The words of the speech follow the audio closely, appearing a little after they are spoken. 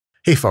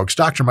Hey folks,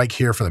 Dr. Mike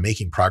here for the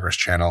Making Progress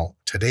channel.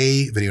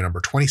 Today, video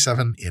number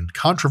 27 in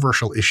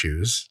controversial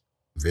issues,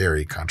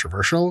 very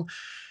controversial,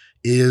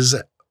 is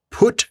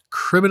put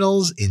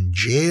criminals in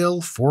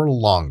jail for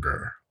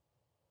longer.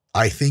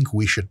 I think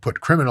we should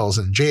put criminals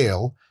in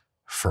jail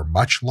for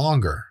much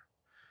longer.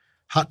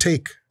 Hot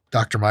take,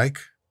 Dr. Mike,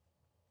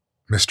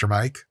 Mr.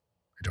 Mike.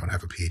 I don't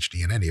have a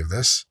PhD in any of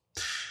this.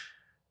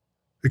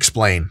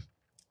 Explain.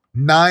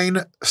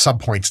 9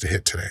 subpoints to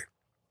hit today.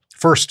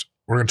 First,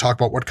 we're going to talk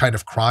about what kind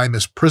of crime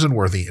is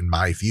prison-worthy in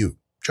my view,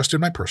 just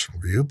in my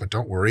personal view, but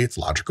don't worry, it's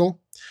logical.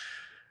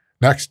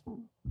 Next,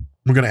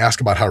 we're going to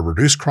ask about how to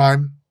reduce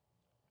crime.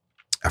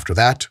 After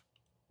that,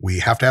 we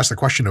have to ask the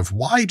question of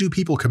why do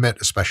people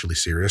commit especially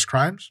serious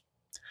crimes?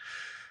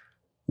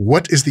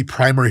 What is the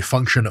primary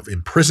function of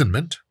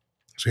imprisonment?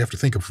 So you have to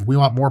think of, if we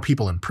want more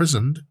people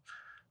imprisoned,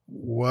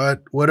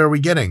 what are we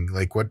getting?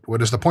 Like,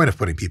 what is the point of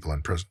putting people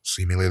in prison?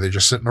 Seemingly they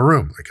just sit in a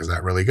room. Like, is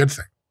that really a good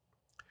thing?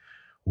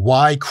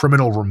 Why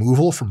criminal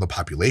removal from the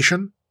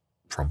population,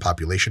 from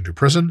population to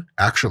prison,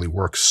 actually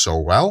works so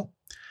well.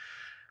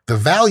 The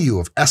value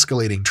of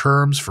escalating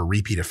terms for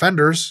repeat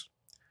offenders.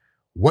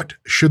 What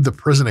should the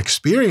prison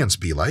experience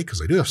be like?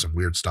 Because I do have some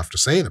weird stuff to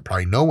say that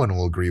probably no one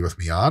will agree with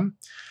me on.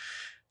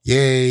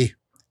 Yay.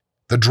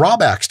 The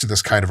drawbacks to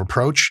this kind of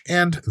approach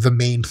and the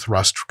main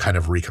thrust kind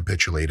of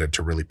recapitulated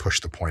to really push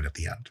the point at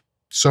the end.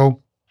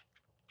 So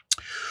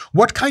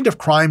what kind of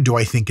crime do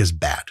I think is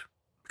bad?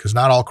 Because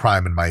not all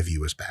crime in my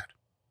view is bad.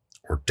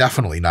 Or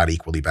definitely not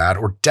equally bad,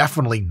 or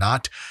definitely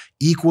not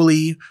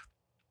equally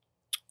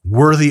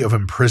worthy of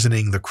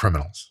imprisoning the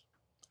criminals.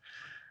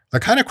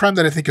 The kind of crime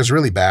that I think is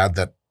really bad,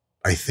 that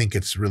I think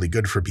it's really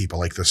good for people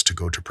like this to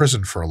go to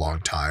prison for a long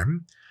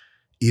time,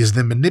 is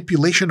the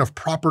manipulation of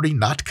property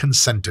not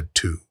consented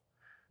to.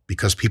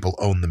 Because people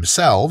own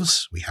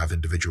themselves, we have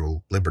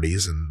individual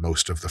liberties in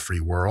most of the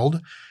free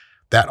world.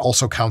 That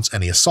also counts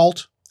any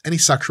assault, any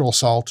sexual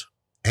assault,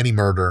 any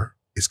murder,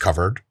 is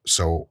covered.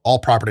 So all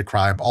property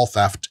crime, all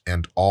theft,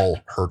 and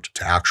all hurt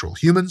to actual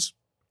humans.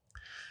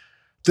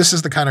 This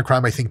is the kind of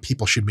crime I think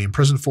people should be in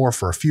prison for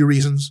a few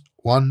reasons.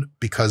 One,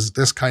 because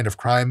this kind of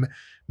crime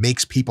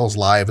makes people's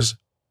lives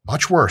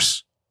much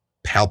worse,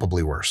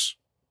 palpably worse,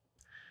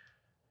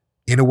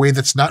 in a way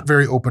that's not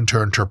very open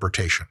to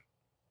interpretation.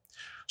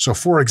 So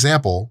for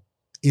example,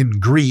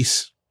 in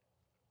Greece,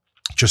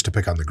 just to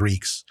pick on the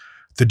Greeks,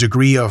 the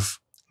degree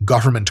of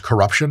government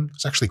corruption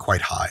is actually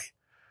quite high.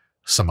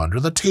 Some under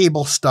the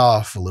table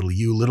stuff, a little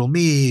you, little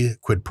me,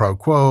 quid pro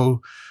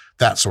quo,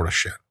 that sort of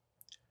shit.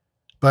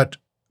 But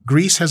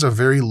Greece has a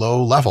very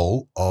low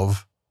level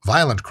of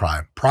violent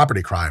crime,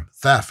 property crime,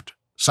 theft,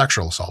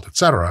 sexual assault,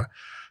 etc.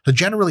 So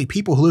generally,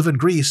 people who live in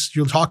Greece,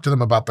 you'll talk to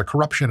them about the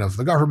corruption of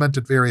the government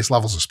at various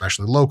levels,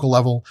 especially the local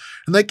level.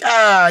 And like,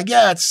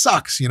 yeah, it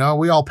sucks. You know,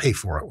 we all pay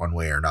for it one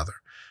way or another.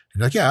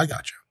 And you're like, yeah, I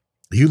got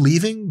you. Are you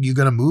leaving? You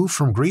going to move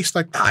from Greece?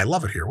 Like, I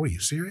love it here. What, are you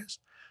serious?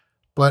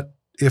 But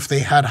if they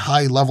had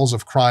high levels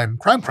of crime,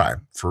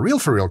 for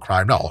real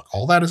crime, no,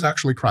 all that is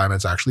actually crime.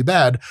 It's actually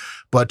bad,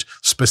 but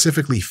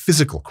specifically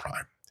physical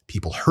crime,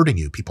 people hurting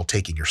you, people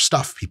taking your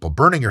stuff, people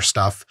burning your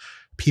stuff,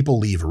 people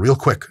leave real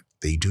quick.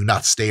 They do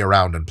not stay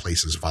around in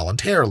places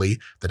voluntarily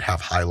that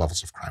have high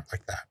levels of crime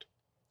like that.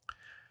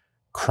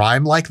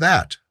 Crime like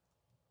that,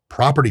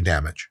 property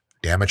damage,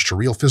 damage to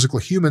real physical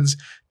humans,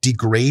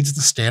 degrades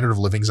the standard of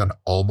living on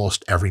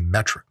almost every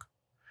metric.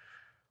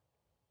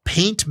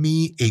 Paint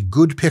me a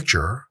good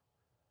picture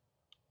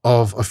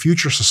of a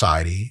future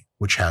society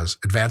which has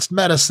advanced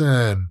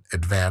medicine,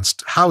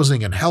 advanced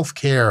housing and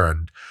healthcare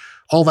and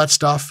all that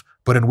stuff,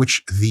 but in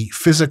which the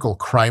physical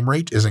crime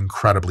rate is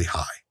incredibly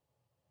high.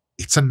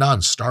 It's a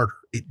non-starter.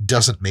 It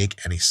doesn't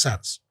make any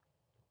sense.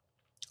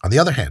 On the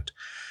other hand,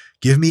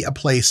 give me a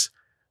place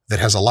that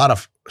has a lot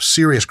of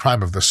serious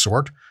crime of this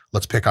sort.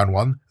 Let's pick on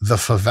one, the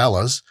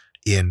favelas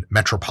in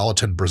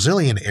metropolitan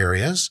Brazilian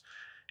areas.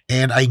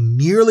 And I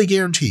nearly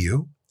guarantee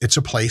you it's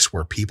a place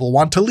where people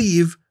want to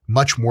leave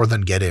much more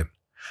than get in.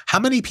 How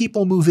many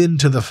people move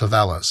into the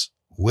favelas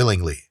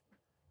willingly?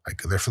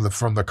 Like they're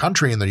from the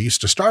country and they're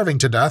used to starving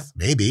to death,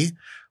 maybe,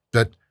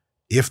 but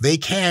if they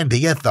can, they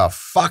get the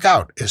fuck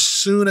out as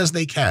soon as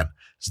they can.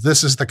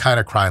 This is the kind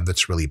of crime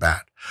that's really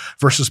bad.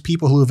 Versus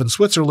people who live in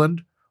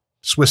Switzerland.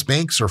 Swiss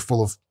banks are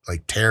full of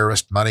like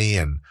terrorist money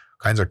and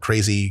kinds of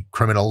crazy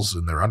criminals,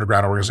 and their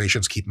underground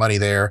organizations keep money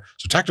there.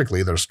 So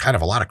technically there's kind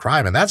of a lot of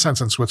crime in that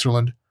sense in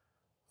Switzerland.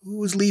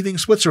 Who is leaving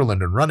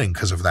Switzerland and running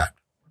because of that?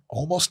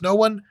 Almost no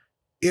one.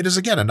 It is,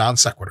 again, a non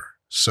sequitur.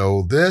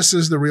 So this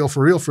is the real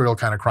for real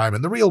kind of crime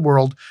in the real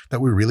world that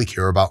we really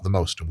care about the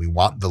most. And we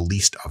want the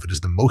least of. It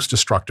is the most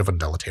destructive and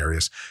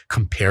deleterious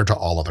compared to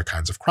all other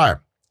kinds of crime.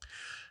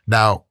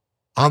 Now,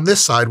 on this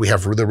side, we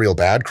have the real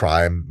bad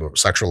crime,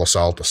 sexual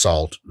assault,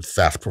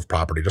 theft of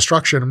property,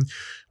 destruction.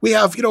 We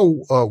have,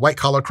 white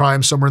collar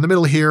crime somewhere in the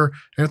middle here.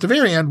 And at the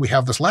very end, we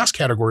have this last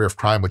category of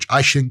crime, which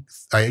I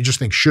just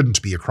think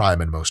shouldn't be a crime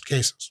in most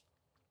cases.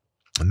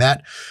 And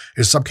that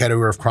is a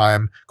subcategory of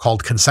crime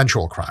called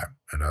consensual crime.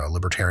 And a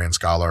libertarian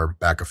scholar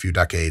back a few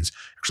decades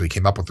actually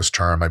came up with this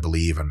term, I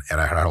believe, and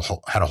I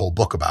had a whole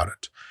book about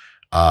it.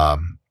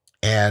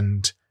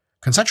 And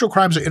consensual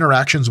crimes are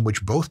interactions in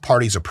which both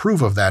parties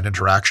approve of that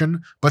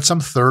interaction, but some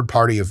third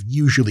party of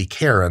usually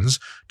Karens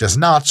does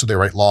not, so they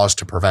write laws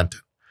to prevent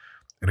it.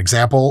 An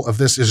example of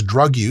this is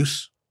drug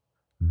use,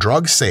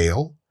 drug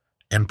sale,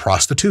 and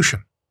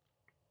prostitution.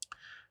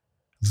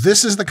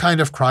 This is the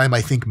kind of crime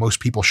I think most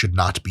people should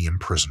not be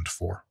imprisoned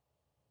for,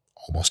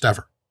 almost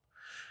ever.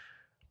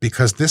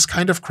 Because this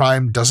kind of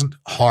crime doesn't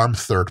harm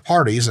third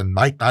parties and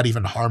might not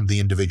even harm the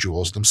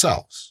individuals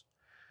themselves.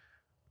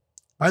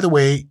 By the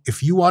way,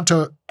 if you want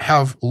to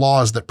have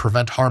laws that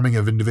prevent harming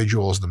of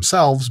individuals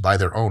themselves by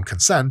their own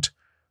consent,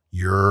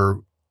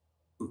 you're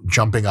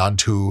jumping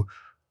onto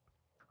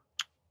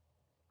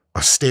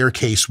a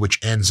staircase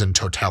which ends in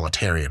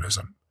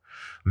totalitarianism.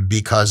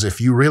 Because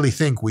if you really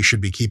think we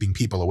should be keeping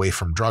people away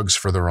from drugs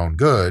for their own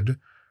good,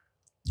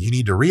 you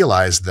need to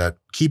realize that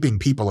keeping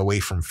people away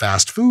from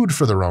fast food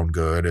for their own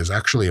good is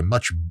actually a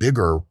much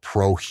bigger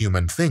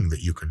pro-human thing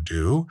that you can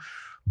do,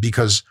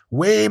 because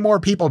way more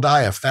people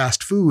die of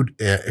fast food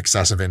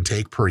excessive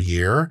intake per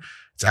year.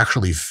 It's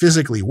actually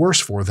physically worse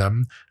for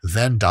them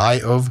than die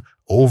of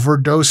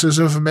overdoses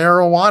of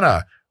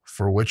marijuana,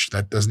 for which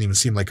that doesn't even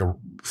seem like a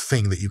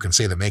thing that you can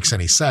say that makes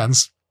any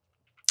sense.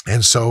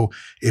 And so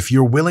if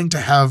you're willing to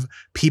have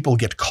people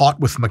get caught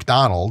with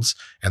McDonald's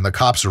and the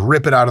cops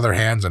rip it out of their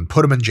hands and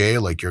put them in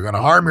jail, like, you're going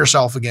to harm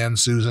yourself again,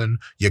 Susan,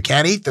 you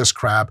can't eat this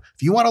crap.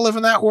 If you want to live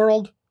in that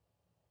world,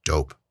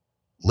 dope.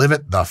 Live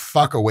it the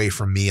fuck away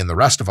from me and the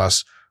rest of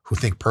us who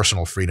think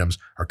personal freedoms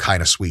are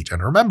kind of sweet.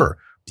 And remember,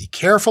 be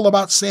careful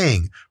about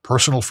saying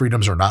personal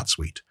freedoms are not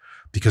sweet,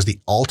 because the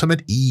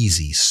ultimate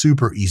easy,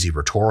 super easy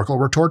rhetorical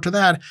retort to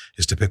that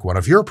is to pick one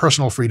of your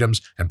personal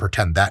freedoms and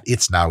pretend that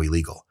it's now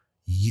illegal.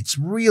 It's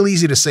real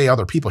easy to say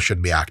other people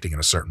shouldn't be acting in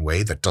a certain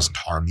way that doesn't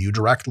harm you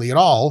directly at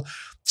all.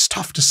 It's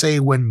tough to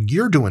say when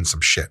you're doing some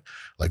shit.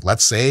 Like,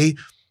 let's say,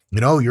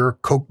 you're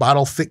Coke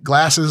bottle, thick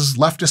glasses,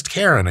 leftist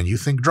Karen, and you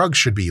think drugs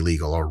should be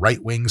illegal, or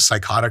right-wing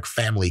psychotic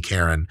family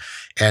Karen,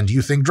 and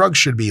you think drugs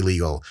should be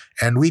illegal.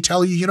 And we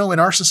tell you, in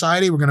our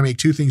society, we're going to make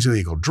two things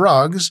illegal: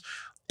 drugs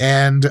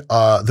and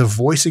the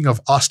voicing of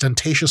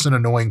ostentatious and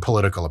annoying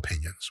political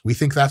opinions. We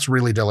think that's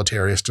really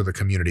deleterious to the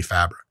community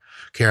fabric.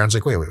 Karen's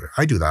like, wait,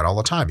 I do that all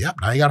the time. Yep,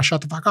 now you got to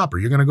shut the fuck up or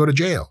you're going to go to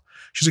jail.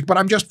 She's like, but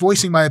I'm just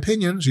voicing my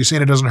opinions. You're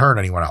saying it doesn't hurt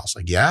anyone else.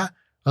 Like, yeah?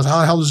 How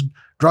the hell does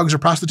drugs or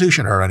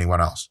prostitution hurt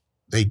anyone else?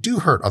 They do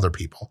hurt other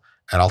people,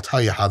 and I'll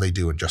tell you how they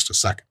do in just a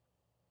second.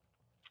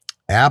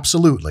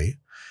 Absolutely,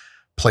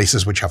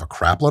 places which have a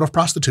crapload of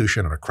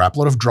prostitution and a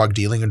crapload of drug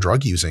dealing and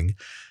drug using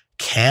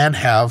can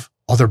have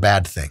other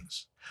bad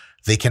things.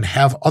 They can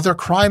have other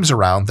crimes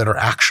around that are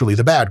actually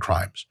the bad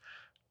crimes.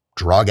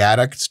 Drug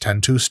addicts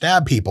tend to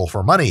stab people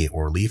for money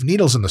or leave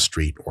needles in the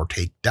street or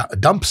take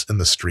dumps in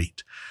the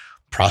street.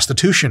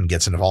 Prostitution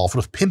gets involved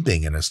with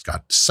pimping, and it's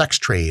got sex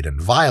trade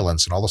and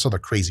violence and all this other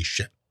crazy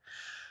shit.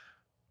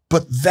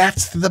 But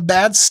that's the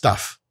bad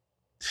stuff.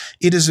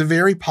 It is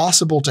very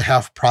possible to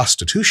have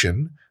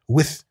prostitution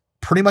with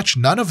pretty much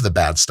none of the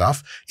bad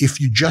stuff if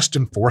you just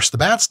enforce the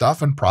bad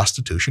stuff and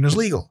prostitution is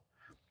legal.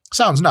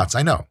 Sounds nuts,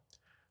 I know.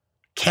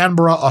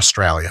 Canberra,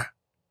 Australia.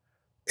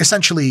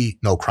 Essentially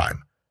no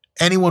crime.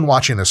 Anyone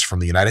watching this from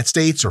the United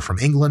States or from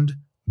England,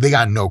 they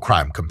got no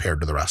crime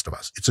compared to the rest of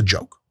us. It's a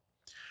joke.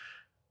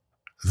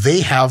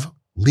 They have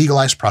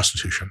legalized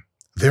prostitution.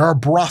 There are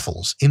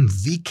brothels in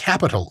the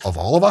capital of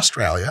all of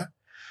Australia.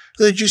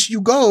 You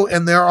go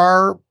and there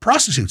are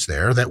prostitutes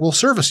there that will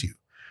service you.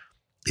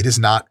 It is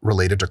not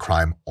related to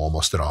crime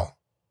almost at all.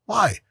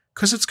 Why?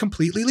 Because it's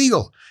completely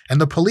legal. And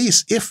the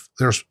police, if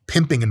there's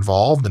pimping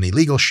involved and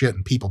illegal shit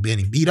and people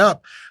being beat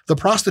up, the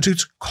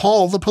prostitutes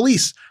call the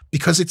police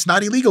because it's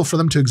not illegal for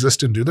them to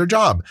exist and do their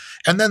job.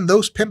 And then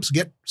those pimps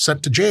get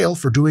sent to jail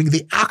for doing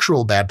the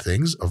actual bad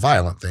things,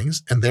 violent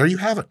things, and there you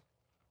have it.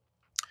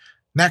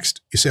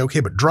 Next, you say, okay,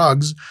 but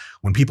drugs,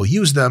 when people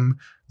use them,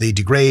 they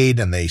degrade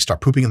and they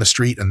start pooping in the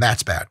street, and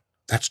that's bad.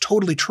 That's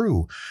totally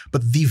true.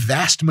 But the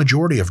vast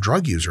majority of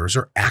drug users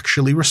are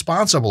actually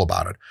responsible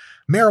about it.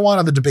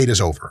 Marijuana, the debate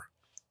is over.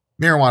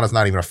 Marijuana is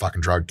not even a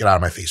fucking drug. Get out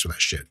of my face with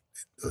that shit.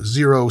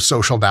 Zero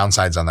social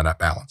downsides on the net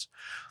balance.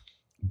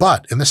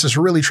 But, and this is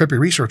really trippy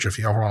research if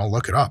you ever want to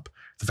look it up,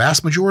 the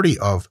vast majority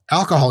of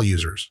alcohol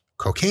users,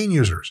 cocaine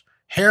users,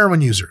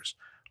 heroin users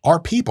are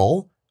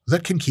people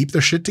that can keep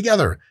their shit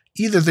together.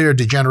 Either they're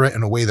degenerate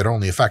in a way that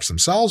only affects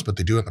themselves, but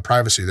they do it in the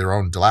privacy of their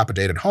own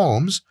dilapidated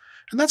homes,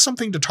 and that's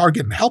something to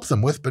target and help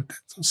them with, but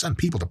don't send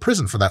people to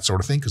prison for that sort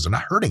of thing because they're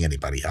not hurting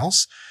anybody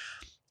else.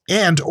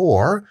 And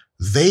or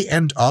they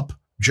end up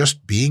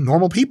just being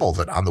normal people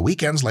that on the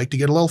weekends like to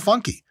get a little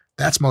funky.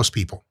 That's most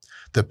people.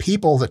 The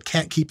people that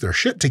can't keep their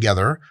shit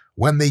together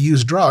when they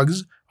use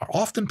drugs are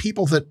often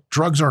people that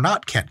drugs or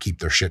not can't keep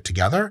their shit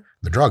together.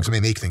 The drugs may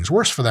make things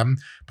worse for them,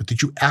 but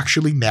that you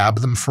actually nab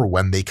them for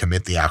when they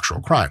commit the actual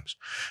crimes.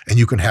 And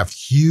you can have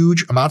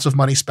huge amounts of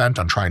money spent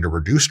on trying to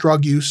reduce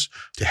drug use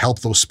to help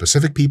those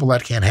specific people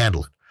that can't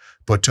handle it.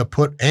 But to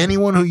put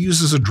anyone who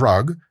uses a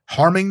drug,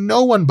 harming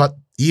no one but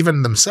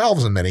even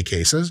themselves in many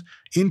cases,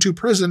 into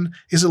prison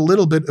is a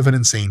little bit of an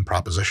insane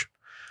proposition.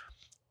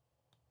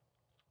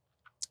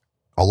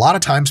 lot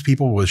of times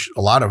people with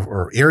a lot of,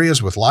 or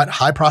areas with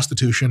high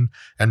prostitution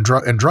and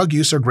drug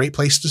use are great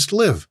places to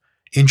live.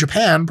 In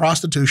Japan,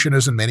 prostitution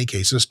is in many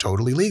cases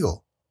totally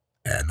legal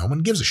and no one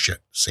gives a shit.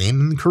 Same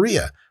in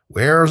Korea.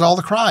 Where's all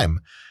the crime?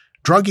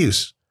 Drug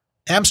use.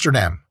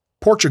 Amsterdam,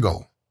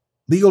 Portugal,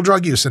 legal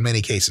drug use in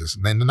many cases.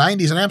 And in the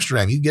 90s in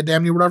Amsterdam, you could get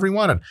damn near whatever you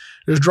wanted.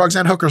 There's drugs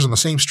and hookers on the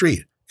same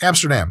street.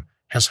 Amsterdam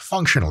has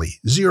functionally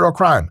zero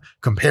crime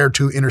compared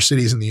to inner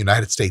cities in the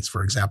United States,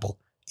 for example.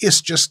 It's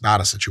just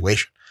not a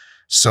situation.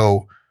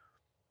 So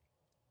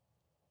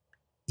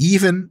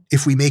even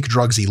if we make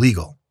drugs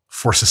illegal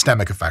for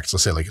systemic effects,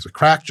 let's say like it's a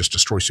crack, just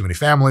destroys too many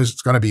families,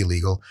 it's going to be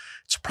illegal.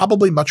 It's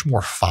probably much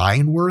more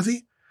fine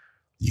worthy.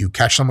 You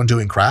catch someone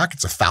doing crack,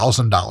 it's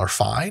 $1,000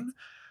 fine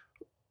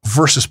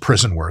versus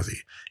prison worthy.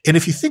 And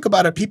if you think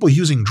about it, people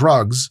using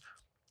drugs,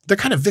 they're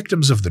kind of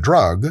victims of the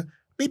drug.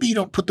 Maybe you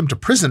don't put them to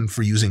prison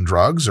for using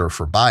drugs or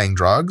for buying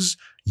drugs.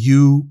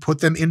 You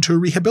put them into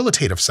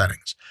rehabilitative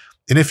settings.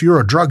 And if you're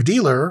a drug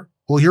dealer,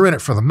 well, you're in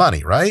it for the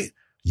money, right?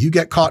 You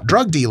get caught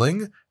drug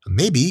dealing,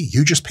 maybe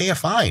you just pay a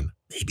fine.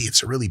 Maybe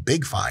it's a really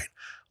big fine.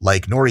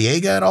 Like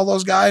Noriega and all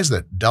those guys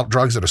that dealt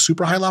drugs at a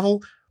super high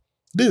level.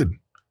 Dude,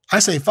 I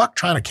say, fuck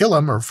trying to kill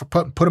him or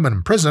put him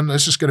in prison.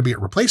 It's just going to be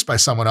replaced by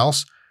someone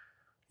else.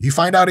 You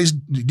find out he's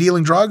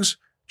dealing drugs,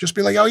 just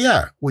be like, oh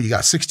yeah, well, you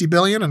got 60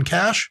 billion in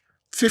cash,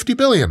 50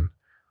 billion.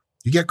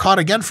 You get caught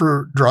again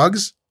for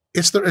drugs,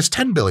 it's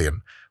 10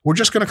 billion. We're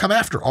just going to come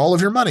after all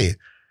of your money.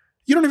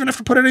 You don't even have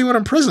to put anyone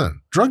in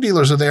prison. Drug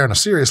dealers are there on a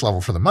serious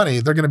level for the money.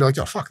 They're going to be like,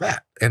 oh, fuck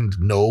that. And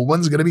no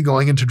one's going to be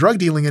going into drug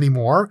dealing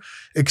anymore,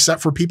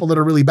 except for people that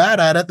are really bad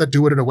at it, that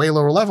do it at a way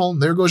lower level.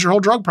 And there goes your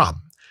whole drug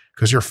problem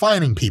because you're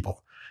fining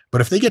people.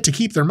 But if they get to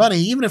keep their money,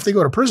 even if they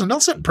go to prison, they'll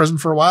sit in prison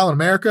for a while in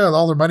America and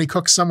all their money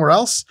cooks somewhere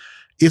else.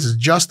 It's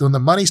just when the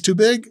money's too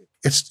big,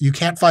 you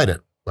can't fight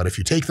it. But if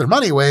you take their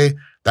money away,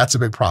 that's a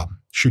big problem.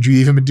 Should you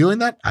even be doing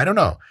that? I don't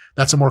know.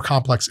 That's a more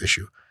complex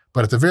issue.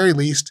 But at the very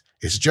least,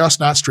 it's just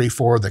not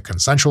straightforward that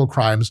consensual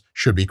crimes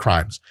should be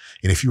crimes.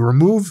 And if you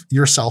remove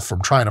yourself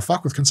from trying to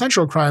fuck with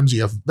consensual crimes,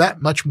 you have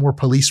that much more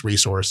police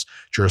resource,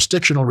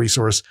 jurisdictional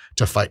resource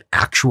to fight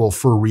actual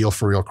for real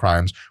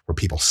crimes where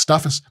people's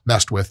stuff is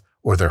messed with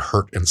or they're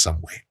hurt in some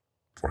way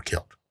or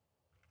killed.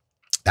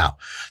 Now,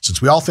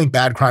 since we all think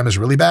bad crime is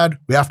really bad,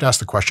 we have to ask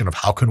the question of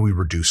how can we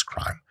reduce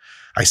crime?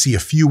 I see a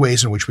few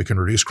ways in which we can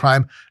reduce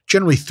crime,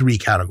 generally 3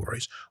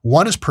 categories.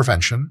 One is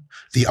prevention.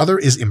 The other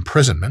is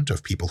imprisonment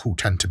of people who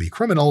tend to be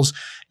criminals.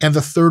 And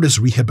the third is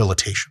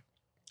rehabilitation.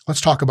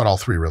 Let's talk about all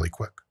 3 really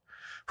quick.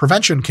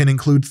 Prevention can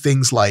include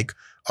things like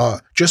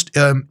just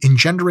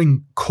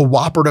engendering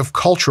cooperative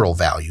cultural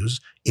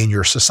values in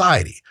your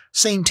society.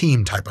 Same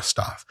team type of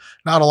stuff.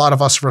 Not a lot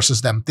of us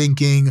versus them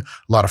thinking, a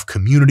lot of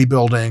community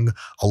building,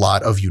 a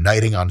lot of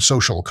uniting on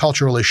social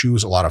cultural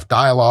issues, a lot of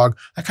dialogue.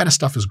 That kind of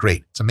stuff is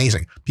great. It's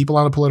amazing. People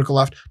on the political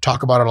left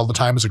talk about it all the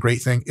time as a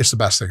great thing. It's the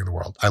best thing in the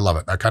world. I love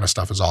it. That kind of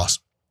stuff is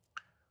awesome.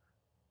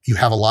 You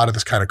have a lot of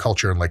this kind of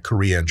culture in like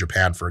Korea and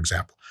Japan, for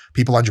example.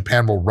 People in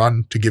Japan will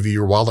run to give you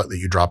your wallet that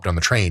you dropped on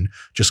the train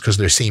just because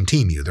they're same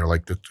team you. They're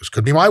like, this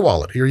could be my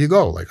wallet. Here you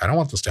go. Like, I don't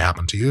want this to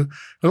happen to you.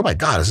 Oh my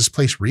God, is this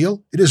place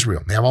real? It is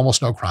real. They have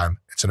almost no crime.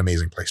 It's an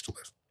amazing place to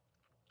live.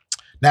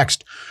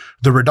 Next,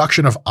 the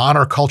reduction of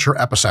honor culture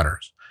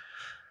epicenters.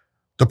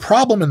 The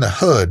problem in the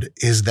hood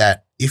is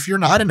that if you're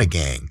not in a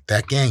gang,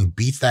 that gang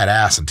beats that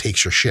ass and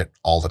takes your shit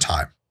all the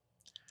time.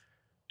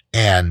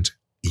 And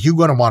you're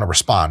going to want to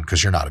respond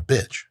because you're not a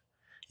bitch.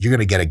 You're going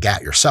to get a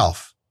gat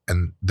yourself.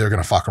 And they're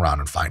going to fuck around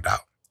and find out.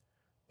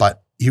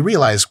 But you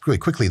realize really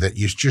quickly that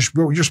you're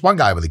just one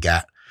guy with a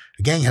gat.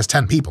 A gang has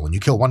 10 people and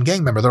you kill one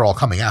gang member, they're all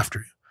coming after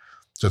you.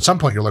 So at some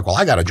point you're like, well,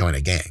 I got to join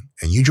a gang.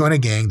 And you join a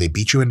gang, they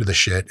beat you into the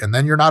shit, and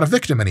then you're not a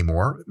victim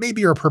anymore.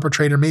 Maybe you're a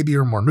perpetrator, maybe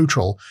you're more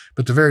neutral,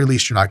 but at the very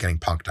least you're not getting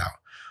punked out.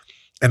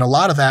 And a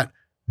lot of that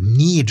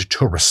need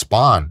to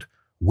respond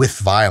with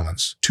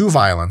violence, to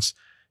violence,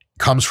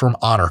 comes from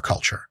honor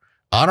culture.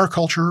 Honor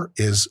culture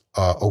is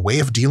a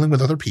way of dealing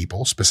with other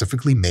people,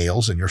 specifically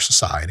males in your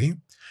society,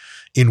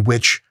 in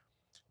which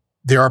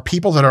there are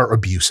people that are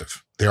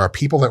abusive. There are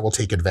people that will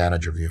take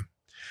advantage of you.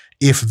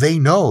 If they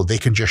know they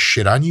can just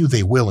shit on you,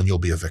 they will, and you'll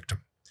be a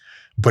victim.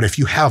 But if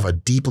you have a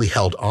deeply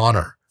held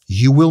honor,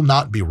 you will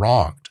not be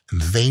wronged.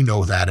 And they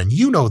know that, and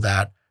you know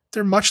that,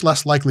 they're much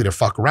less likely to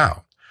fuck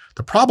around.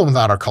 The problem with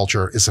honor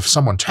culture is if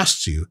someone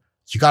tests you,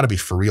 you got to be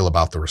for real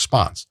about the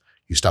response.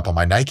 You step on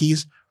my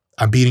Nikes,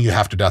 I'm beating you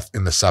half to death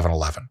in the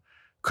 7-Eleven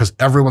because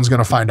everyone's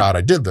going to find out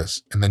I did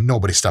this and then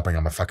nobody's stepping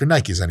on my fucking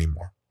Nikes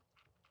anymore.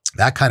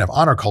 That kind of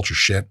honor culture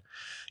shit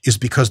is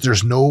because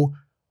there's no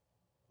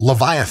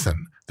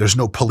Leviathan. There's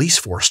no police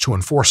force to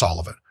enforce all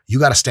of it. You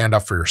got to stand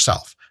up for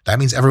yourself. That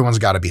means everyone's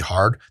got to be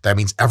hard. That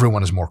means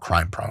everyone is more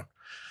crime prone.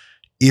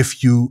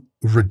 If you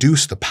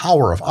reduce the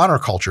power of honor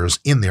cultures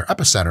in their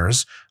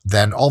epicenters,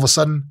 then all of a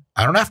sudden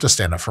I don't have to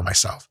stand up for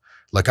myself.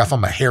 Like if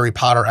I'm a Harry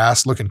Potter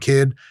ass looking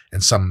kid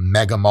in some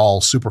mega mall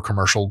super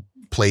commercial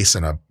place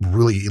in a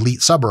really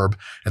elite suburb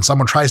and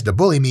someone tries to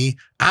bully me,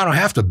 I don't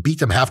have to beat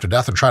them half to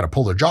death and try to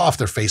pull their jaw off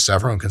their face so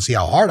everyone can see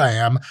how hard I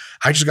am.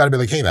 I just got to be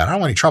like, hey man, I don't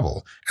want any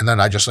trouble. And then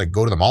I just like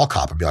go to the mall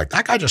cop and be like,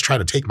 that guy just tried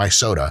to take my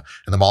soda.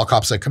 And the mall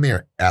cop's like, come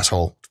here,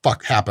 asshole,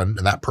 fuck happened.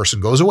 And that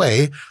person goes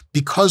away.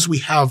 Because we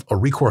have a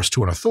recourse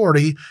to an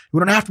authority, we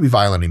don't have to be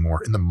violent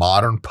anymore in the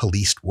modern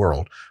policed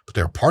world. But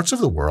there are parts of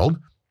the world,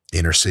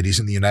 inner cities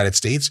in the United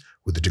States,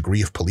 where the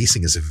degree of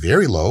policing is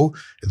very low,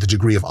 the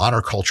degree of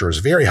honor culture is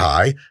very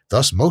high.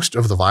 Thus, most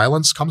of the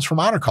violence comes from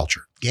honor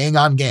culture, gang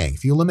on gang.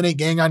 If you eliminate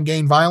gang on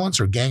gang violence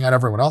or gang on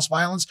everyone else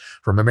violence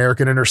from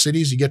American inner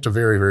cities, you get to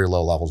very, very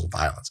low levels of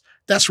violence.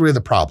 That's really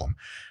the problem.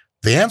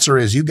 The answer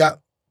is you got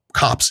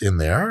cops in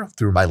there.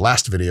 Through my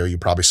last video, you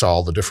probably saw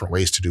all the different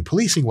ways to do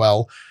policing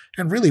well.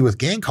 And really with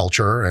gang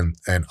culture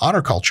and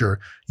honor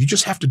culture, you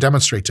just have to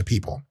demonstrate to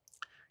people,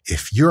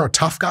 if you're a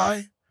tough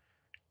guy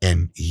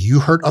and you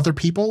hurt other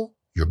people,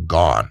 you're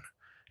gone.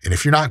 And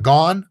if you're not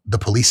gone, the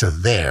police are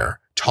there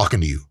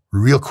talking to you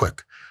real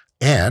quick.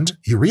 And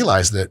you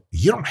realize that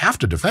you don't have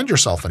to defend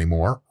yourself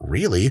anymore,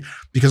 really,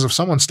 because if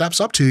someone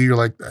steps up to you, you're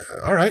like,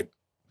 all right,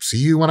 see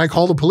you when I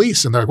call the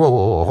police. And they're like,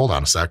 whoa, hold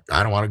on a sec.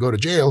 I don't want to go to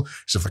jail.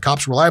 So if the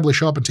cops reliably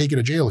show up and take you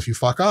to jail, if you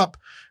fuck up,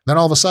 then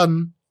all of a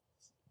sudden,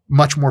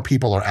 much more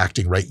people are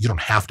acting right. You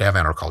don't have to have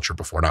honor culture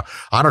before. Now,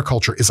 honor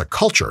culture is a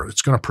culture.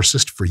 It's going to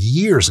persist for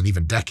years and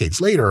even decades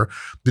later.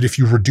 But if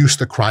you reduce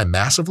the crime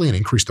massively and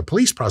increase the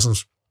police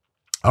presence,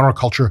 honor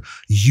culture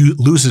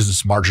loses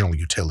its marginal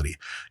utility.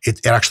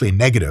 It's actually a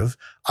negative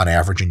on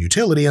average in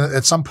utility. And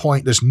at some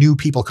point, there's new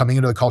people coming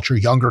into the culture,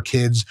 younger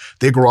kids.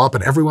 They grow up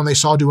and everyone they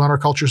saw do honor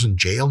culture is in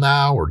jail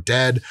now or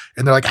dead.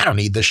 And they're like, I don't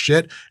need this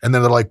shit. And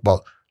then they're like,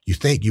 well, you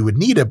think you would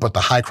need it, but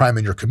the high crime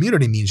in your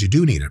community means you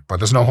do need it. But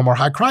there's no more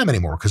high crime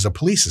anymore because the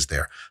police is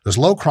there. There's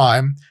low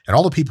crime, and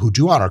all the people who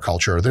do honor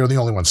culture, they're the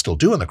only ones still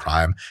doing the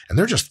crime, and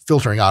they're just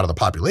filtering out of the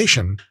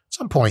population. At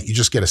some point, you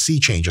just get a sea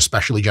change,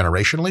 especially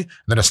generationally,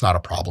 and then it's not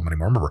a problem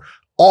anymore. Remember,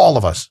 all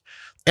of us,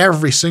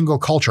 every single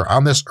culture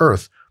on this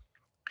earth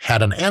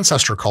had an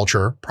ancestor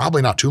culture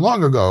probably not too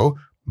long ago,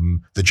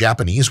 the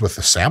Japanese with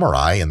the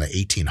samurai in the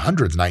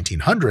 1800s,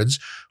 1900s,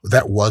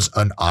 that was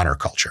an honor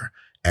culture.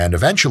 And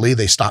eventually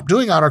they stopped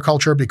doing honor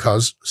culture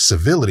because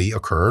civility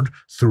occurred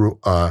through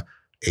a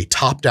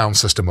top-down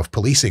system of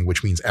policing,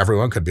 which means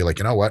everyone could be like,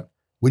 you know what?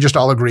 We just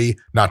all agree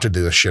not to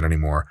do this shit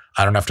anymore.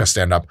 I don't have to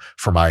stand up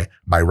for my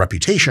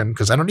reputation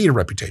because I don't need a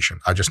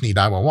reputation. I just need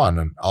 911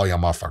 and all y'all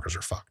motherfuckers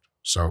are fucked.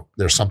 So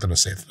there's something to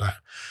say to that.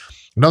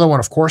 Another one,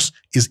 of course,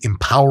 is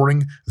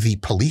empowering the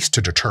police to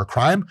deter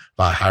crime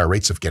by higher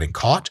rates of getting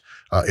caught.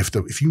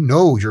 If you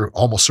know you're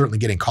almost certainly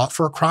getting caught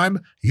for a crime,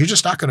 you're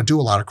just not going to do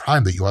a lot of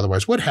crime that you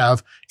otherwise would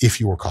have if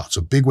you were caught. So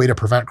a big way to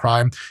prevent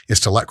crime is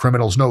to let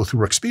criminals know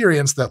through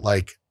experience that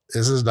like,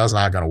 this is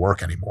not going to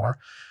work anymore.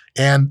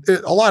 And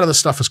a lot of this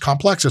stuff is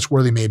complex. It's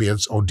worthy maybe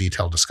its own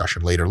detailed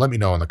discussion later. Let me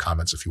know in the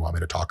comments if you want me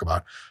to talk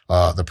about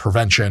the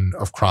prevention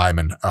of crime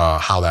and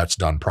how that's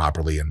done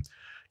properly and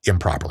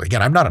improperly.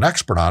 Again, I'm not an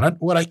expert on it.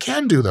 What I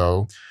can do,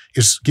 though,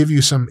 is give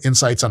you some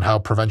insights on how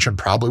prevention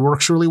probably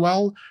works really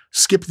well,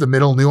 skip the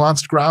middle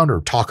nuanced ground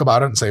or talk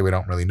about it and say we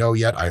don't really know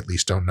yet, I at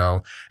least don't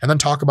know, and then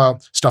talk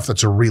about stuff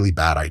that's a really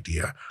bad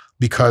idea.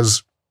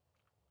 Because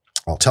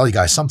I'll tell you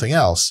guys something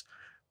else.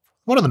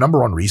 One of the number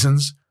one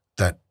reasons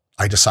that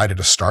I decided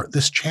to start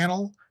this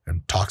channel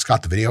and talk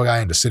Scott the video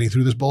guy into sitting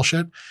through this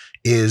bullshit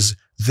is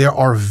there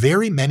are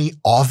very many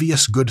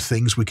obvious good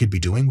things we could be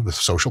doing with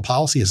social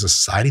policy as a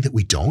society that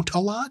we don't a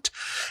lot.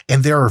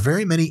 And there are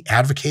very many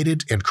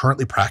advocated and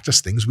currently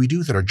practiced things we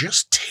do that are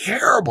just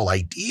terrible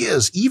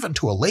ideas, even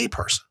to a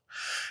layperson.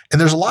 And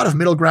there's a lot of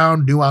middle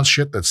ground, nuanced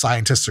shit that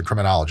scientists and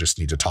criminologists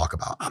need to talk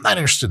about. I'm not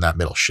interested in that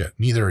middle shit.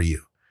 Neither are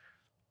you.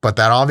 But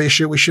that obvious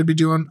shit we should be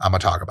doing, I'm going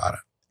to talk about it.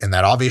 And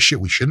that obvious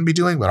shit we shouldn't be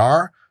doing, but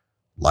are,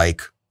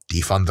 like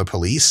defund the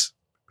police,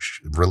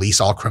 release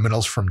all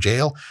criminals from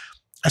jail.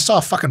 I saw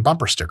a fucking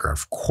bumper sticker,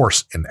 of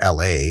course, in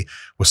LA,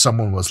 where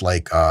someone was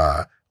like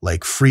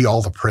free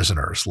all the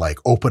prisoners, like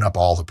open up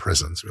all the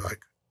prisons. We're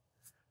like,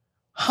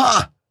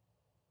 huh,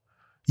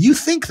 you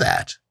think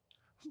that,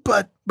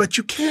 but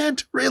you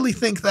can't really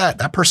think that.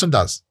 That person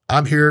does.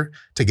 I'm here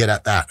to get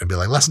at that and be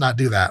like, let's not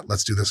do that.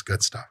 Let's do this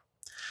good stuff.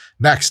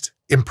 Next,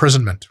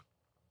 imprisonment.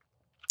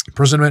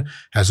 Imprisonment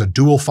has a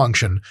dual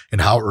function in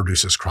how it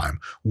reduces crime.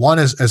 One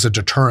is as a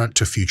deterrent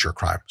to future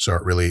crime. So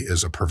it really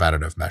is a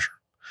preventative measure.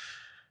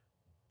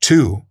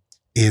 Two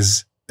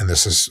is, and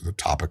this is the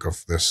topic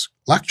of this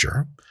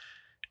lecture,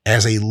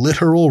 as a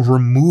literal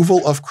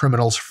removal of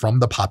criminals from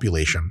the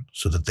population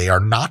so that they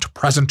are not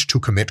present to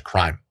commit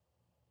crime.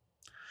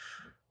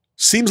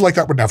 Seems like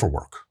that would never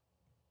work.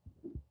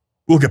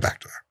 We'll get back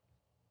to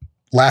that.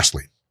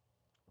 Lastly,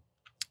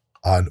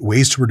 on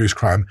ways to reduce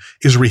crime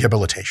is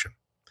rehabilitation.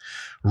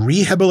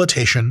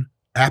 Rehabilitation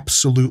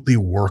absolutely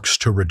works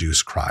to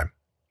reduce crime.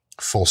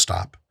 Full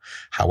stop.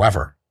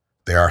 However,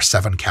 there are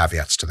 7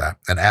 caveats to that.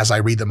 And as I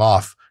read them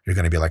off, you're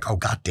going to be like, oh,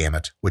 God damn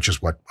it. Which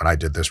is what, when I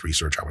did this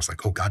research, I was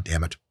like, oh, God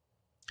damn it.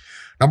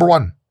 Number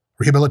 1,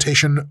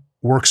 rehabilitation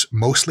works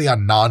mostly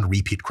on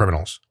non-repeat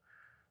criminals.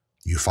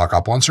 You fuck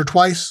up once or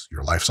twice,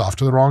 your life's off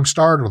to the wrong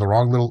start or the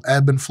wrong little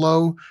ebb and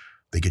flow.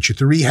 They get you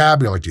through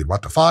rehab. You're like, dude,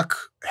 what the fuck?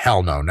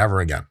 Hell no, never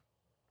again.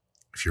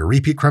 If you're a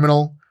repeat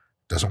criminal,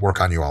 it doesn't work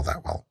on you all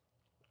that well.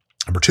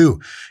 Number two,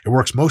 it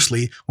works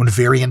mostly when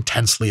very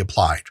intensely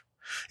applied.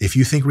 If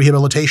you think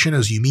rehabilitation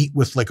is you meet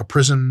with like a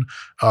prison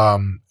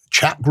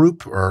chat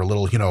group or a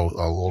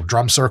little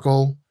drum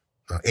circle,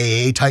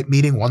 AA type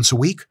meeting once a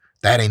week,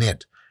 that ain't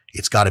it.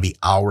 It's got to be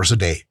hours a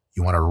day.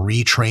 You want to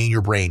retrain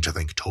your brain to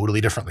think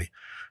totally differently.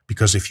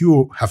 Because if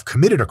you have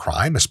committed a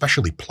crime,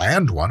 especially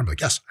planned one, I'm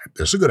like, yes,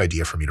 it's a good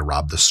idea for me to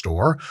rob this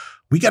store.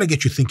 We got to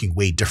get you thinking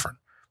way different.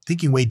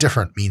 Thinking way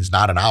different means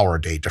not an hour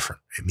a day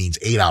different. It means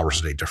 8 hours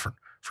a day different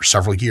for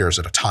several years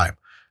at a time.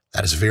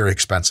 That is very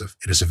expensive.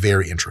 It is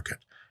very intricate.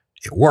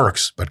 It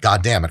works, but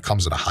goddamn, it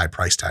comes at a high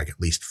price tag, at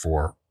least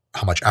for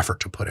how much effort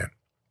to put in.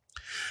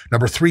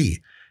 Number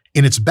three,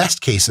 in its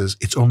best cases,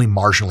 it's only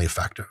marginally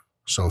effective.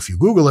 So if you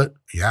Google it,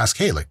 you ask,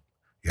 hey,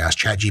 you ask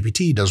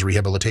ChatGPT, does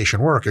rehabilitation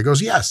work? It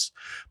goes, yes.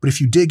 But if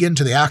you dig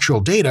into the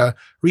actual data,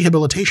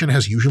 rehabilitation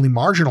has usually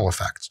marginal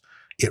effects.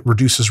 It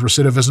reduces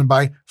recidivism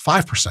by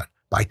 5%,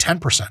 by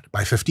 10%,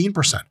 by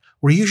 15%.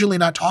 We're usually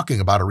not talking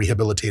about a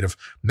rehabilitative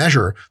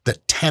measure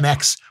that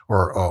 10x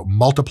or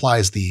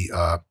multiplies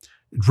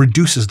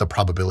reduces the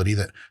probability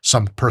that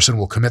some person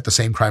will commit the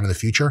same crime in the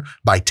future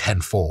by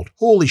tenfold.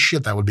 Holy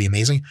shit, that would be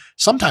amazing.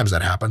 Sometimes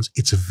that happens.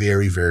 It's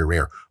very, very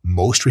rare.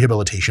 Most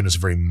rehabilitation is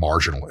very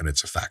marginal in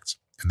its effects.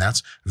 And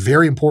that's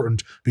very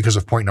important because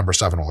of point number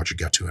 7, I'll let you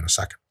get to in a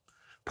second.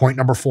 Point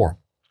number 4.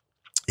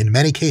 In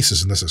many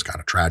cases, and this is kind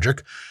of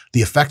tragic,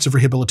 the effects of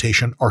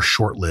rehabilitation are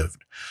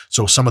short-lived.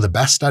 So some of the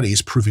best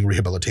studies proving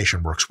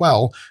rehabilitation works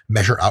well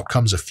measure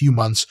outcomes a few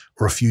months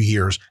or a few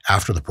years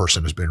after the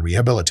person has been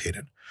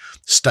rehabilitated.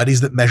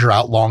 Studies that measure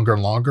out longer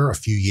and longer, a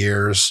few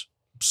years,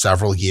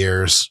 several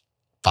years,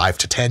 5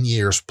 to 10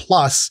 years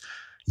plus,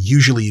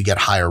 usually you get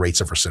higher rates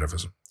of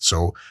recidivism.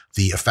 So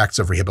the effects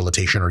of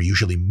rehabilitation are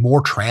usually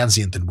more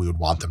transient than we would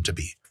want them to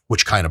be,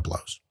 which kind of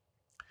blows.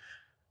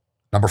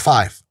 Number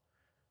 5,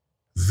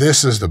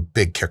 this is the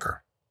big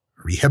kicker.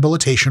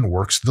 Rehabilitation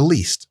works the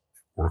least,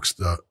 works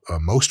the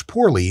most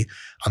poorly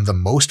on the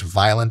most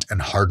violent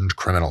and hardened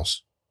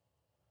criminals.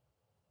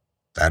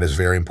 That is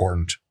very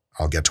important.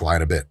 I'll get to why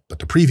in a bit. But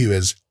the preview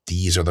is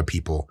these are the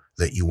people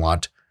that you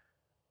want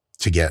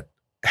to get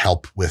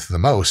help with the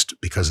most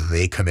because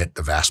they commit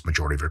the vast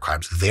majority of your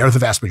crimes. They are the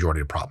vast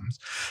majority of problems,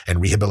 and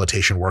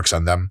rehabilitation works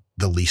on them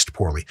the least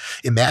poorly.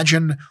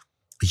 Imagine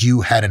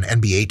you had an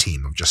NBA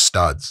team of just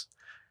studs,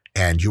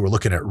 and you were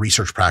looking at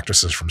research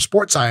practices from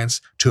sports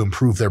science to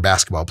improve their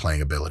basketball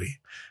playing ability.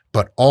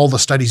 But all the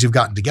studies you've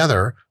gotten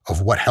together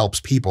of what helps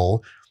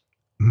people,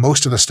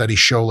 most of the studies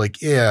show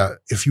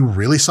if you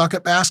really suck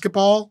at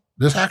basketball,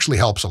 this actually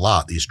helps a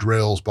lot. These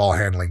drills, ball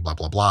handling, blah,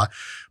 blah, blah.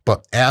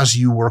 But as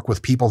you work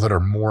with people that are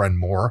more and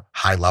more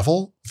high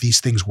level, these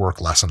things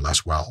work less and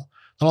less well.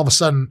 Then all of a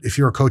sudden, if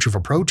you're a coach of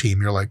a pro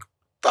team, you're like,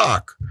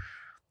 fuck.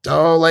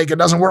 Oh, it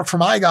doesn't work for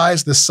my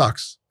guys. This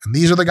sucks. And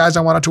these are the guys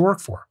I want it to work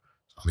for.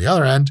 On the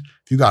other end,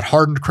 if you got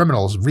hardened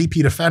criminals,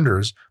 repeat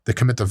offenders that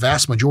commit the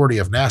vast majority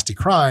of nasty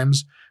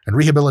crimes, and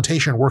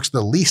rehabilitation works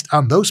the least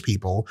on those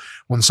people,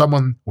 when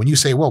you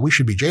say, well, we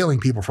should be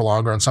jailing people for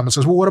longer, and someone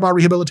says, well, what about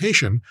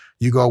rehabilitation?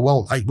 You go,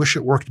 well, I wish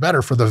it worked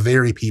better for the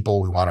very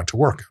people we want it to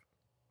work.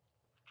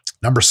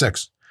 Number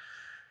 6,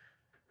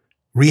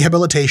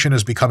 rehabilitation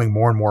is becoming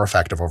more and more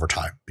effective over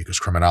time because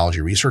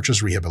criminology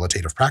researches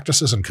rehabilitative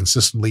practices and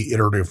consistently,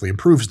 iteratively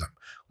improves them.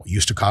 What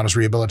used to count as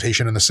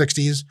rehabilitation in the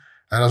 60s,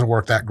 that doesn't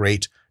work that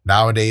great.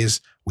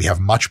 Nowadays, we have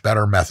much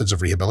better methods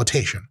of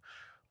rehabilitation,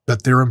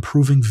 but they're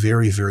improving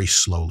very, very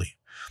slowly.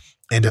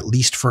 And at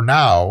least for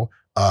now,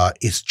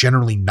 it's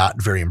generally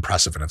not very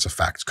impressive in its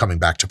effects. Coming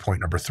back to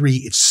point number 3,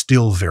 it's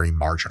still very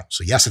marginal.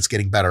 So yes, it's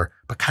getting better,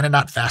 but kind of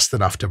not fast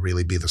enough to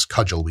really be this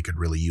cudgel we could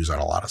really use on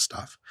a lot of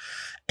stuff.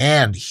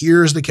 And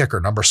here's the kicker,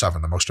 number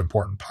 7, the most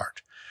important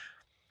part.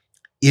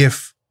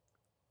 If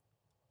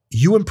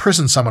you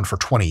imprison someone for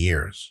 20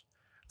 years,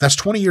 that's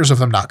 20 years of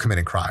them not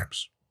committing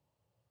crimes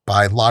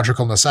by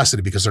logical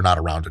necessity because they're not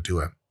around to do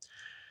it.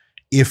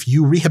 If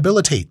you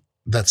rehabilitate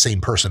that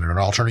same person in an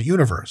alternate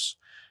universe,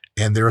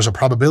 and there is a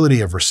probability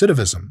of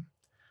recidivism,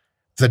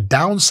 the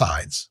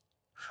downsides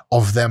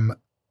of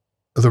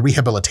the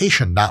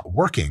rehabilitation not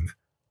working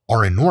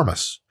are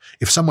enormous.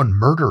 If someone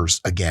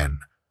murders again,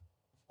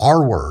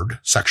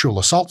 sexual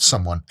assaults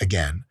someone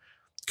again,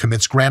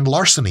 commits grand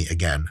larceny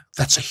again,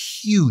 that's a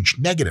huge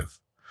negative.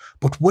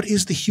 But what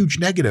is the huge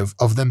negative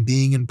of them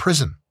being in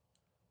prison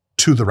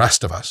to the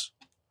rest of us?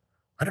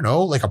 I don't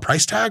know, like a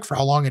price tag for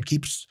how long it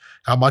keeps,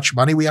 how much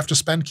money we have to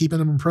spend keeping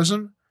them in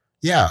prison?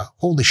 Yeah,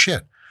 holy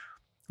shit.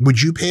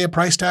 Would you pay a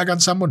price tag on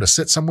someone to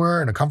sit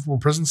somewhere in a comfortable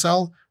prison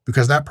cell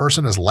because that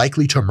person is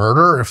likely to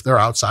murder if they're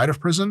outside of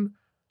prison?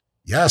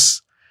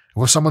 Yes.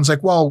 If someone's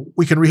like, well,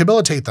 we can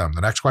rehabilitate them,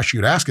 the next question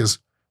you'd ask is,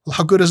 well,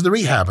 how good is the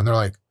rehab? And they're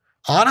like,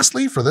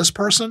 honestly, for this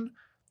person,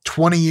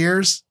 20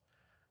 years,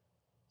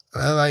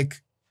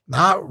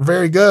 not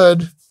very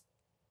good.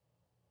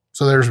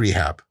 So there's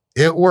rehab.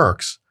 It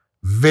works,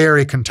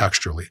 very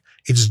contextually.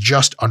 It's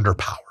just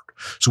underpowered.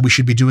 So we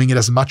should be doing it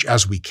as much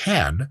as we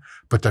can,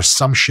 but there's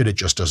some shit it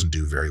just doesn't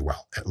do very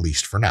well, at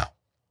least for now.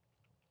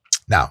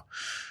 Now,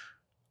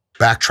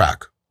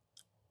 backtrack.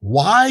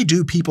 Why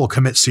do people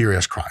commit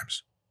serious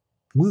crimes?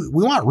 We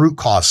want root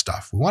cause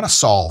stuff. We want to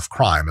solve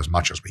crime as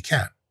much as we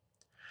can.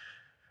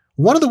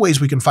 One of the ways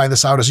we can find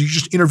this out is you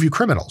just interview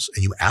criminals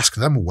and you ask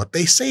them what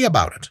they say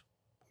about it.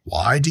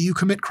 Why do you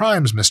commit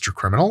crimes, Mr.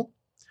 Criminal?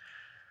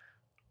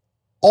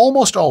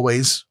 Almost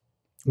always,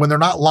 when they're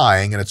not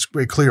lying, and it's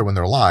very clear when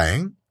they're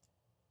lying,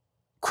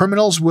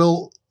 criminals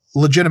will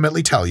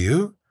legitimately tell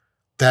you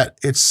that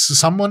it's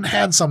someone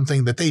had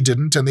something that they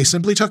didn't and they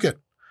simply took it,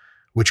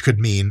 which could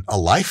mean a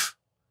life,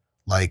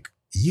 like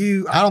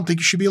I don't think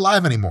you should be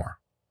alive anymore.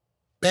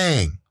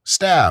 Bang,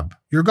 stab,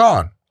 you're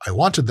gone. I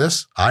wanted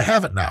this, I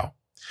have it now.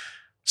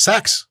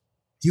 Sex,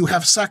 you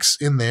have sex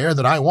in there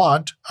that I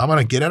want. I'm going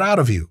to get it out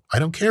of you. I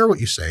don't care what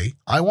you say.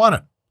 I want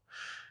it.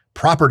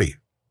 Property,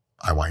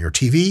 I want your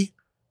TV.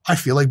 I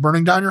feel like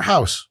burning down your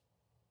house.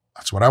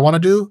 That's what I want to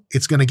do.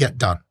 It's going to get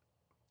done.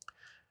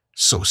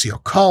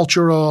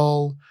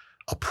 Sociocultural,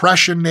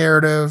 oppression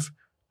narrative,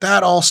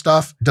 that all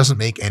stuff doesn't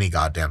make any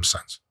goddamn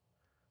sense.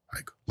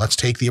 Like, let's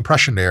take the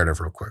oppression narrative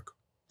real quick.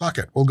 Fuck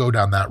it. We'll go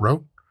down that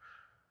road.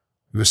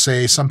 You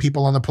say some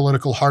people on the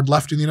political hard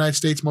left in the United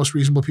States, most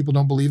reasonable people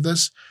don't believe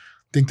this,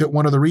 think that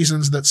one of the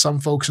reasons that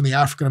some folks in the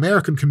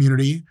African-American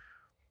community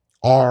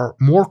are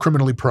more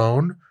criminally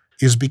prone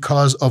is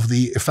because of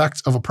the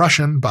effects of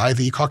oppression by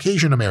the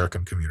Caucasian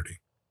American community.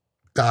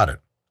 Got it.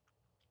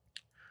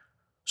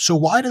 So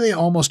why do they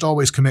almost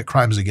always commit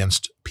crimes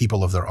against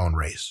people of their own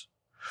race?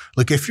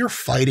 Like, if you're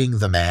fighting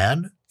the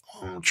man,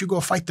 why don't you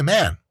go fight the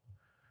man?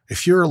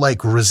 If you're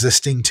like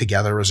resisting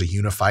together as a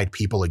unified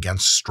people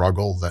against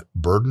struggle that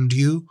burdened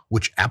you,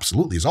 which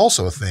absolutely is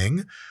also a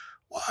thing,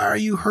 why are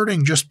you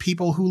hurting just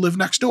people who live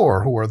next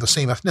door who are the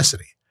same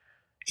ethnicity?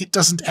 It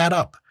doesn't add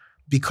up,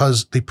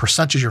 because the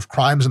percentage of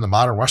crimes in the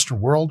modern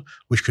Western world,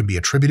 which can be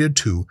attributed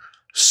to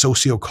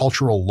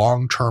sociocultural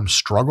long-term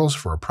struggles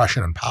for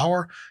oppression and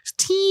power, is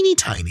teeny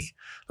tiny.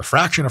 The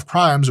fraction of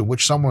crimes in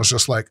which someone's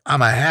just like,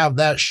 I'm going to have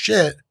that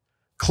shit,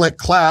 click,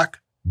 clack,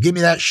 give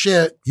me that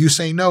shit, you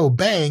say no,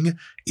 bang,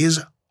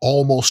 is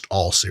almost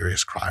all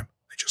serious crime.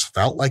 It just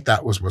felt like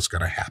that was what's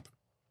going to happen.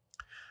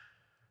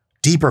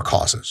 Deeper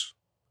causes.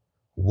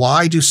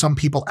 Why do some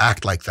people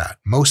act like that?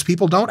 Most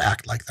people don't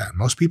act like that.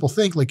 Most people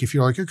think, like, if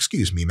you're like,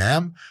 excuse me,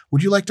 ma'am,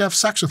 would you like to have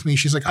sex with me?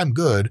 She's like, I'm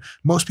good.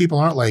 Most people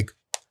aren't like,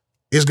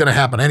 is going to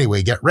happen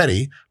anyway, get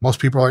ready. Most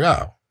people are like,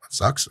 oh, that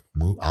sucks.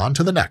 Move on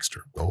to the next,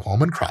 or go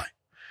home and cry.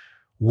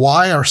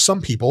 Why are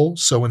some people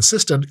so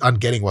insistent on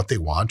getting what they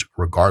want,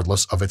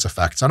 regardless of its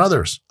effects on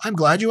others? I'm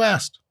glad you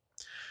asked.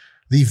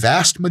 The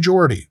vast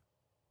majority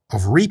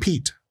of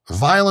repeat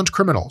violent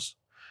criminals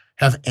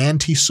have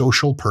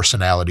antisocial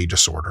personality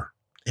disorder,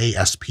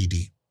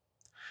 ASPD.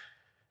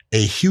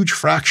 A huge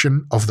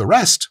fraction of the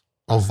rest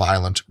of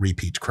violent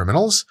repeat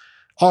criminals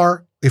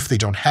are, if they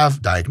don't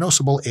have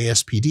diagnosable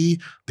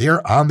ASPD, they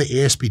are on the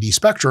ASPD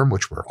spectrum,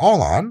 which we're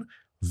all on,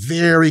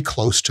 very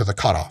close to the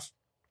cutoff,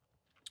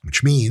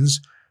 which means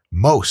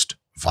most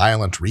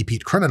violent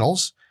repeat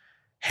criminals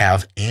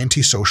have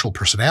antisocial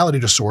personality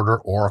disorder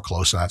or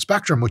close to that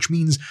spectrum, which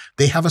means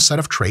they have a set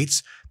of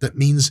traits that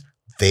means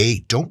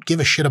they don't give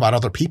a shit about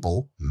other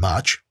people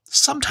much,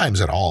 sometimes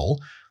at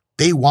all.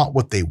 They want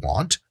what they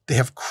want. They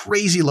have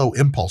crazy low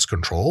impulse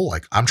control.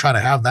 Like, I'm trying to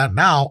have that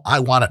now. I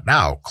want it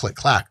now. Click,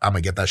 clack. I'm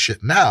going to get that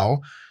shit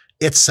now,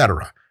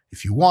 etc.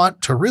 If you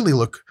want to really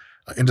look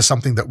into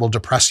something that will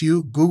depress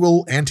you,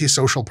 Google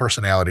antisocial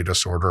personality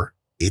disorder.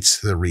 It's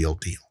the real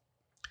deal.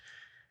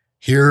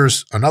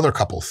 Here's another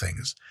couple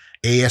things.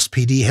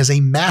 ASPD has a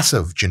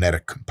massive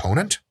genetic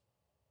component.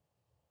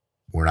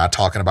 We're not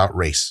talking about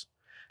race.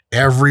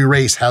 Every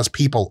race has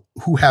people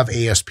who have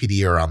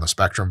ASPD or on the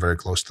spectrum very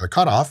close to the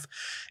cutoff.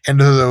 And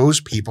to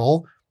those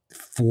people,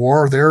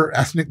 for their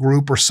ethnic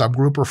group or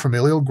subgroup or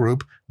familial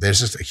group, there's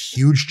just a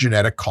huge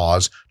genetic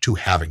cause to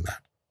having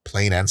that,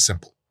 plain and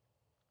simple.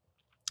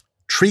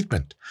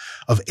 Treatment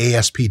of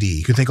ASPD.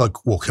 You can think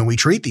like, well, can we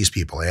treat these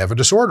people? They have a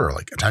disorder,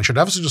 like attention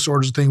deficit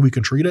disorder is a thing. We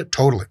can treat it?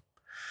 Totally.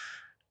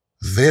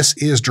 This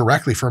is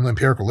directly from the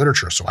empirical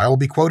literature, so I will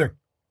be quoting.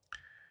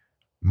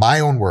 My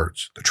own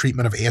words, the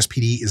treatment of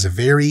ASPD is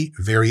very,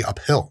 very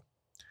uphill.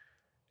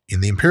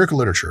 In the empirical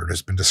literature, it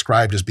has been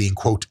described as being,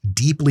 quote,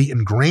 deeply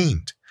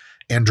ingrained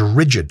and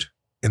rigid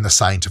in the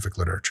scientific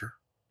literature,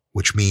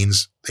 which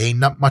means there ain't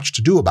not much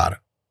to do about it.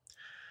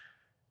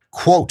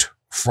 Quote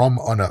from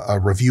a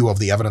review of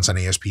the evidence on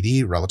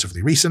ASPD,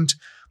 relatively recent,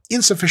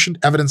 insufficient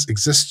evidence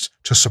exists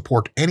to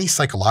support any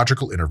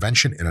psychological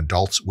intervention in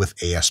adults with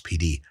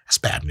ASPD. That's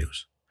bad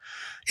news.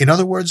 In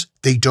other words,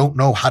 they don't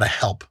know how to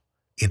help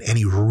in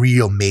any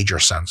real major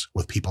sense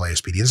with people with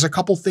ASPD. There's a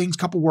couple things,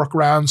 couple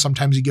workarounds.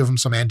 Sometimes you give them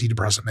some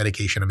antidepressant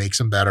medication, it makes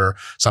them better.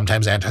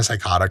 Sometimes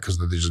antipsychotic because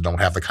they just don't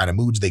have the kind of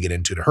moods they get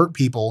into to hurt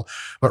people.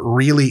 But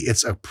really,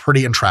 it's a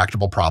pretty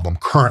intractable problem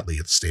currently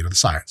at the state of the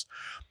science.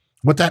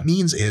 What that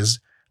means is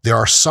there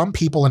are some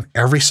people in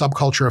every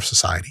subculture of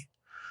society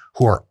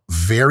who are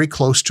very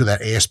close to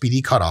that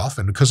ASPD cutoff.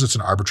 And because it's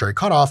an arbitrary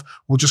cutoff,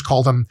 we'll just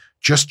call them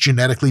just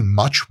genetically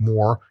much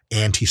more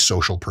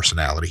antisocial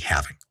personality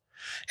having.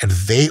 And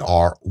they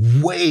are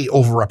way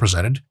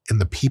overrepresented in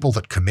the people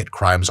that commit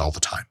crimes all the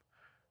time,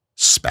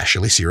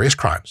 especially serious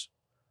crimes.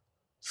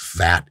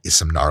 That is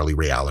some gnarly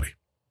reality.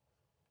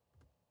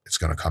 It's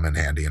going to come in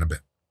handy in a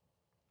bit.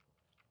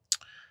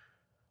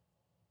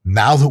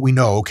 Now that we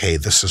know, okay,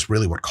 this is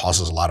really what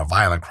causes a lot of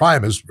violent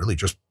crime is really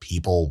just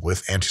people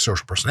with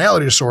antisocial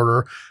personality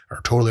disorder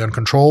are totally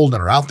uncontrolled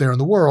and are out there in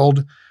the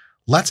world.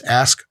 Let's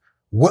ask,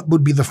 what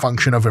would be the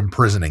function of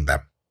imprisoning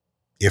them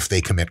if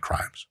they commit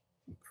crimes?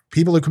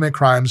 People who commit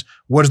crimes,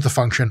 what is the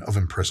function of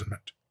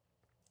imprisonment?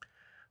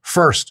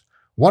 First,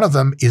 one of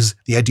them is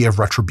the idea of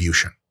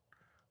retribution.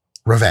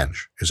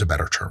 Revenge is a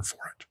better term for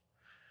it.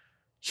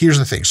 Here's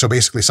the thing. So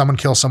basically, someone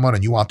kills someone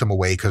and you want them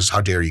away because how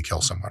dare you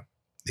kill someone?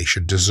 They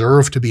should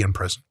deserve to be in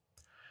prison.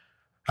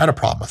 I had a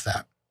problem with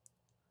that.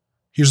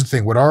 Here's the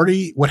thing.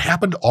 What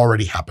happened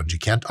already happened. You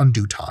can't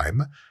undo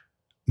time.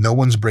 No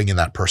one's bringing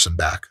that person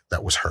back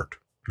that was hurt.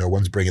 No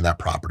one's bringing that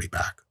property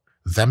back.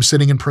 Them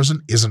sitting in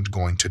prison isn't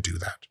going to do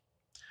that.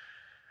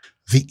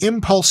 The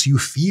impulse you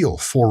feel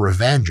for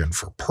revenge and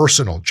for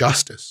personal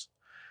justice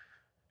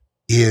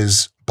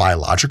is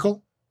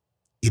biological.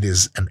 It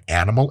is an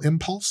animal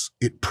impulse.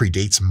 It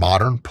predates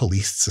modern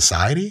police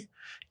society.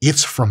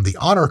 It's from the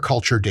honor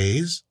culture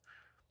days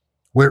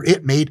where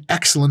it made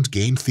excellent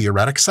game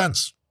theoretic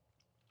sense.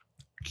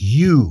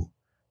 You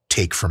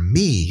take from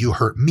me, you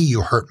hurt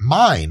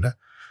mine.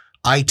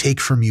 I take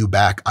from you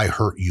back, I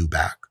hurt you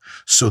back,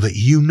 so that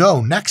you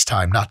know next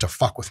time not to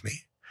fuck with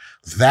me.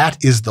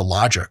 That is the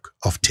logic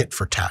of tit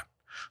for tat.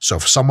 So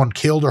if someone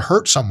killed or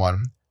hurt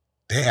someone,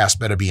 they ass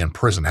better be in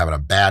prison having a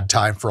bad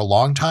time for a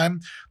long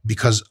time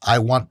because I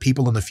want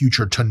people in the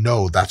future to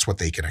know that's what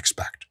they can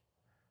expect.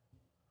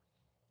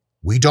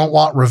 We don't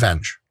want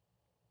revenge.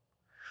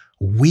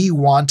 We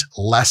want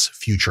less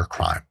future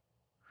crime.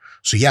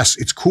 So yes,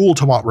 it's cool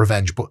to want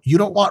revenge, but you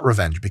don't want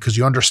revenge because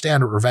you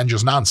understand that revenge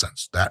is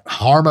nonsense. That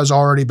harm has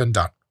already been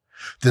done.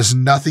 There's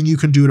nothing you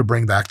can do to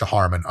bring back the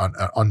harm and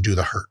undo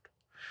the hurt.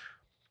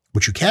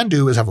 What you can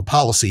do is have a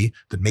policy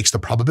that makes the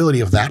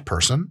probability of that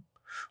person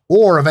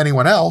or of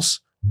anyone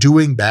else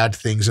doing bad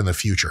things in the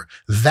future.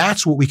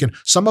 That's what we can.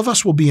 Some of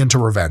us will be into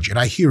revenge, and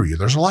I hear you.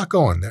 There's a lot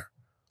going there.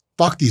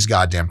 Fuck these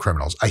goddamn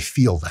criminals. I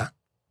feel that.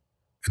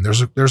 And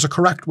there's a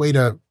correct way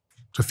to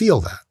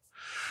feel that.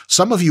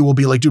 Some of you will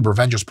be like, dude,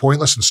 revenge is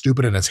pointless and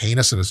stupid and it's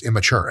heinous and it's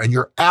immature. And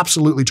you're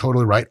absolutely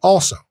totally right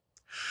also.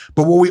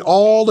 But what we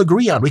all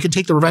agree on, we can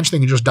take the revenge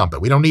thing and just dump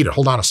it. We don't need it.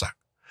 Hold on a sec.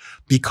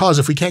 Because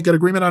if we can't get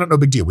agreement on it, no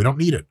big deal. We don't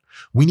need it.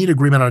 We need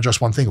agreement on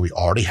just one thing. We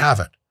already have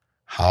it.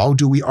 How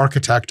do we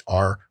architect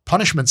our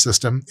punishment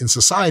system in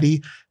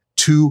society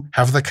to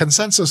have the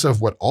consensus of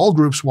what all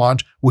groups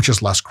want, which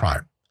is less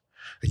crime?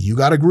 And you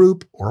got a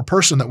group or a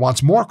person that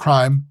wants more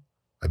crime,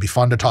 it'd be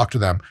fun to talk to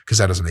them because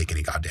that doesn't make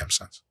any goddamn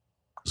sense.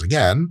 Because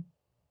again,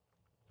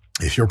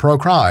 if you're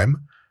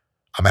pro-crime,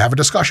 I'm going to have a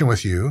discussion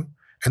with you.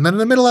 And then in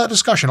the middle of that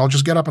discussion, I'll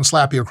just get up and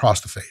slap you across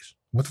the face.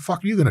 What the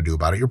fuck are you going to do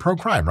about it? You're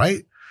pro-crime,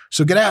 right?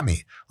 So get at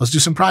me. Let's do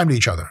some crime to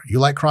each other. You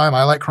like crime,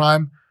 I like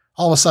crime.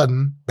 All of a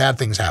sudden, bad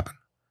things happen.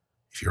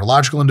 If you're a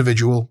logical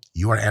individual,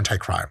 you are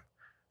anti-crime.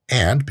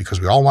 And because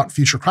we all want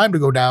future crime to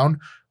go down,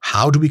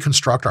 how do we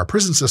construct our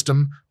prison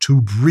system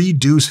to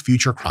reduce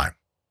future crime?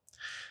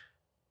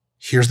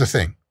 Here's the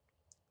thing.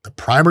 The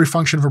primary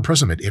function of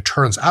imprisonment, it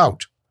turns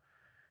out,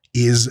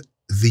 is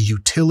the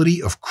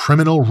utility of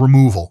criminal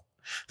removal.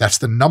 That's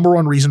the number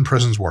one reason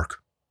prisons work.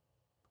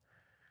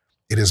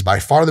 It is by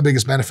far the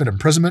biggest benefit of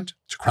imprisonment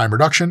to crime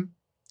reduction.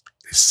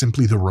 It is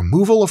simply the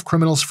removal of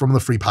criminals from the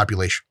free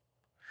population.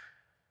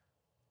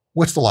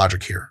 What's the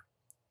logic here?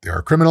 There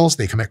are criminals,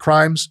 they commit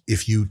crimes.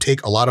 If you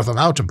take a lot of them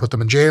out and put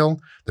them in jail,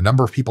 the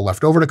number of people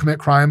left over to commit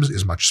crimes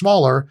is much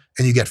smaller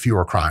and you get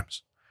fewer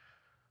crimes.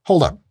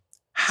 Hold up.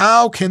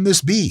 How can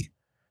this be?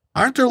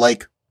 Aren't there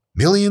like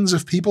millions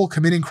of people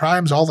committing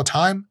crimes all the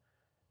time?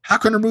 How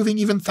can removing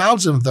even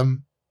thousands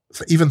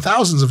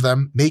of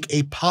them make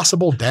a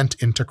possible dent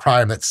into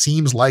crime that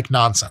seems like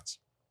nonsense?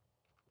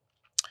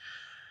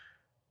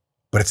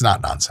 But it's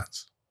not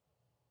nonsense.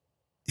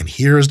 And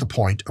here's the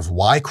point of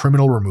why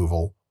criminal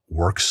removal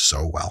works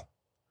so well.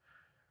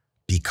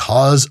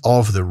 Because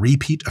of the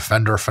repeat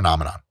offender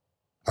phenomenon.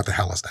 What the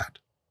hell is that?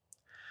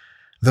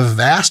 The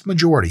vast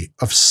majority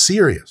of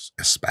serious,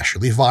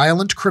 especially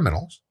violent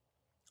criminals,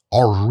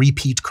 are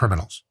repeat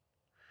criminals.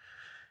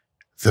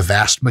 The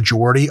vast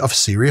majority of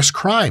serious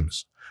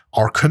crimes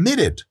are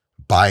committed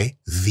by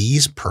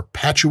these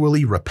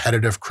perpetually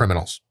repetitive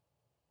criminals.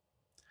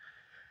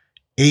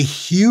 A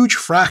huge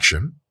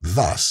fraction,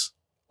 thus,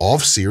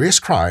 of serious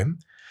crime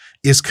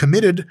is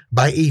committed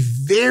by a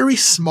very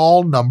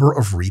small number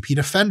of repeat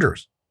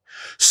offenders.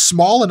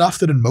 Small enough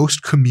that in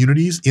most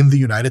communities in the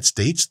United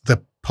States,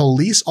 the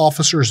police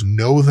officers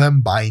know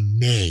them by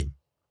name.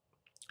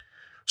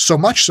 So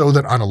much so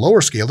that on a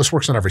lower scale, this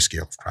works on every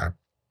scale of crime.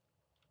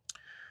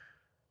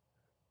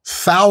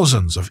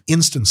 thousands of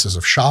instances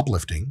of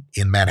shoplifting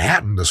in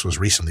Manhattan, this was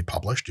recently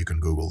published, you can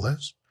Google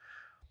this,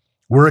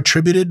 were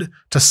attributed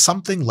to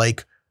something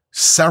like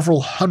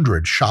several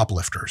hundred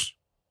shoplifters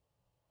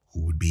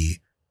who would be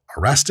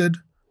arrested,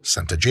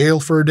 sent to jail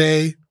for a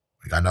day,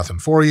 we got nothing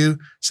for you,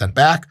 sent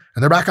back,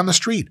 and they're back on the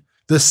street.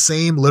 The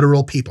same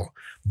literal people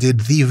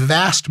did the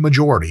vast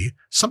majority,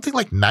 something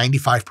like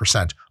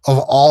 95% of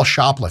all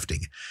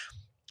shoplifting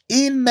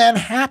in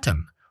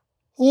Manhattan.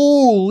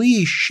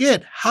 Holy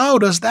shit, how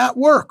does that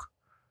work?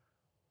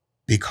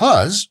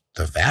 Because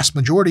the vast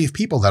majority of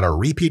people that are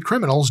repeat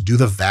criminals do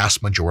the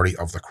vast majority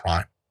of the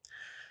crime.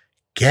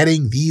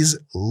 Getting these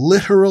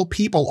literal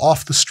people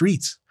off the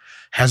streets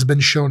has been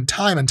shown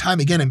time and time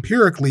again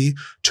empirically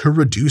to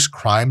reduce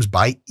crimes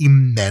by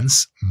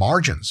immense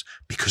margins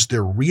because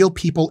they're real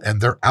people and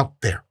they're out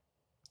there.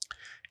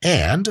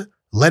 And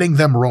letting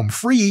them roam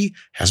free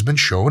has been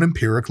shown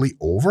empirically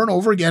over and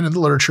over again in the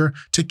literature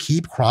to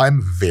keep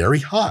crime very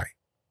high.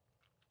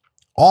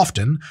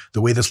 Often,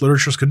 the way this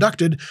literature is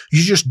conducted,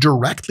 you just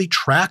directly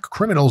track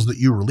criminals that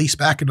you release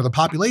back into the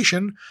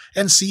population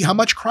and see how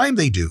much crime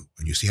they do.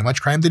 And you see how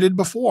much crime they did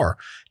before.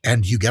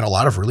 And you get a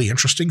lot of really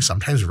interesting,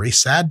 sometimes very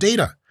sad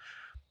data.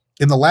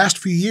 In the last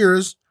few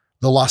years,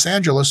 the Los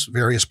Angeles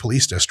various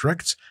police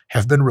districts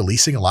have been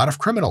releasing a lot of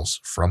criminals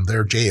from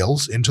their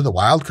jails into the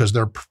wild because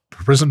their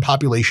prison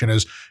population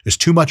is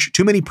too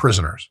many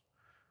prisoners.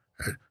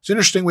 It's an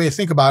interesting way to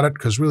think about it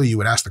because really you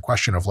would ask the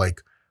question of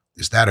like,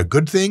 is that a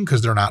good thing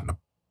because they're not in a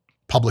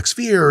public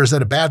sphere, or is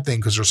that a bad thing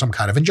because there's some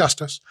kind of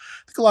injustice?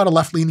 I think a lot of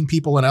left-leaning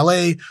people in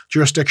LA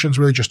jurisdictions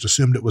really just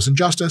assumed it was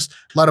injustice,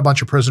 let a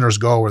bunch of prisoners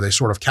go where they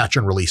sort of catch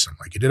and release them.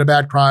 Like you did a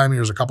bad crime,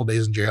 here's a couple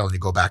days in jail and you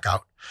go back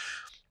out.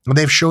 And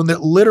they've shown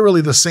that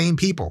literally the same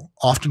people,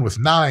 often with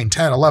 9,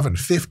 10, 11,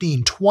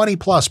 15, 20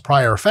 plus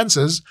prior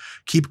offenses,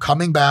 keep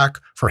coming back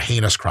for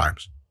heinous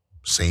crimes.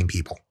 Same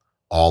people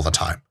all the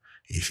time.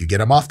 If you get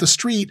them off the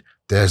street,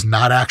 there's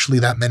not actually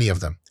that many of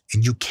them.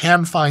 And you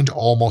can find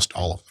almost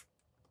all of them.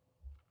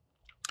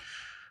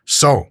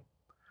 So,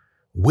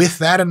 with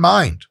that in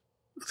mind,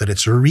 that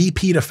it's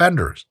repeat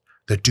offenders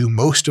that do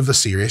most of the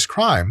serious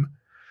crime,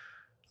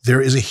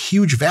 there is a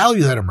huge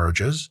value that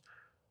emerges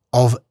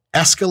of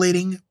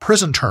escalating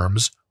prison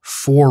terms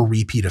for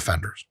repeat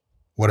offenders.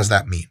 What does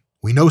that mean?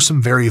 We know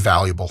some very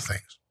valuable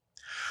things.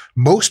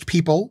 Most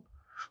people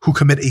who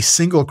commit a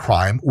single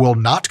crime will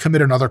not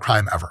commit another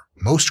crime ever.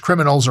 Most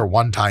criminals are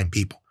one-time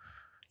people.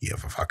 You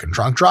have a fucking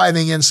drunk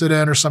driving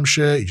incident or some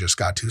shit. You just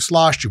got too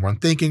sloshed. You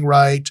weren't thinking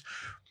right.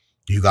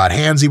 You got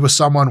handsy with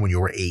someone when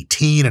you were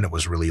 18 and it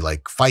was really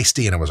like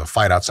feisty and it was a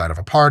fight outside of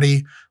a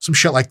party. Some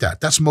shit like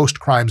that. That's most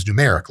crimes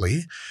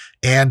numerically.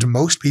 And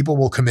most people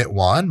will commit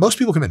one. Most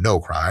people commit no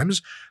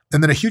crimes.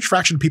 And then a huge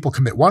fraction of people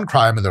commit one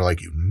crime and they're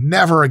like, you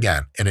never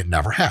again. And it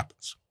never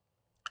happens.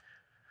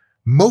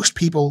 Most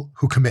people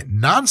who commit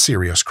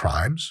non-serious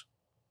crimes,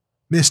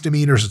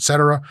 misdemeanors,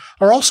 etc.,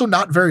 are also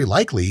not very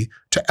likely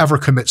to ever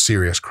commit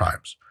serious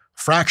crimes.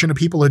 The fraction of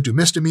people that do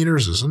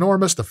misdemeanors is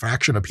enormous. The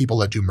fraction of people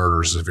that do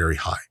murders is very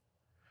high.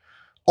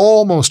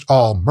 Almost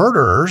all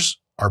murderers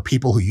are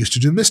people who used to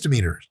do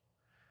misdemeanors,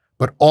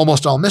 but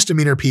almost all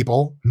misdemeanor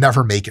people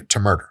never make it to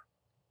murder.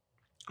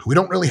 We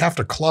don't really have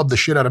to club the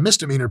shit out of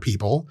misdemeanor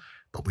people,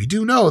 but we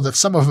do know that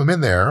some of them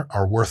in there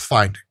are worth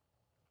finding.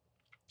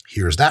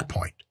 Here's that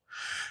point.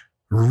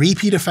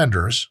 Repeat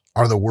offenders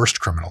are the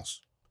worst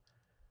criminals.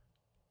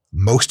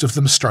 Most of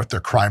them start their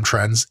crime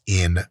trends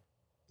in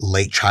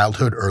late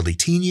childhood, early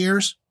teen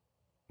years,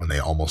 when they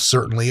almost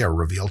certainly are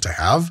revealed to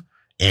have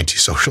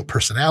antisocial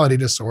personality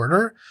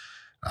disorder.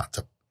 Not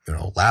to,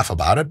 laugh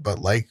about it, but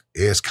like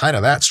it's kind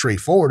of that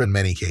straightforward in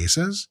many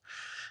cases.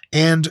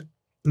 And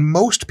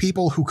most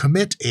people who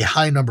commit a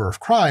high number of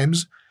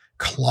crimes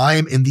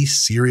climb in the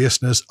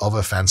seriousness of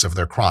offense of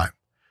their crime.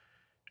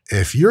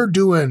 If you're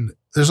doing,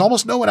 there's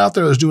almost no one out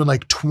there that's doing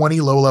like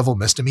 20 low-level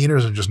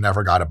misdemeanors and just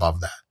never got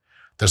above that.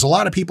 There's a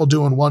lot of people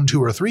doing 1,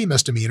 2, or 3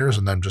 misdemeanors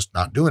and then just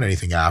not doing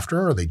anything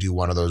after, or they do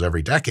one of those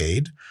every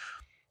decade.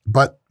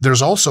 But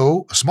there's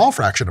also a small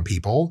fraction of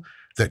people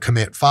that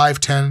commit 5,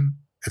 10,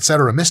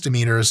 etc.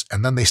 misdemeanors,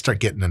 and then they start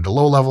getting into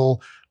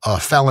low-level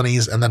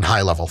felonies and then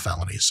high-level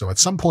felonies. So at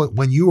some point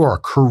when you are a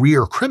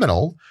career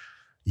criminal,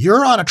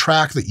 you're on a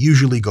track that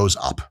usually goes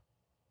up.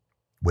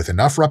 With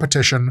enough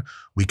repetition,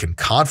 we can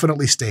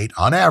confidently state,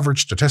 on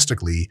average,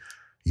 statistically,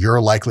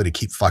 you're likely to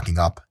keep fucking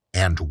up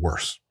and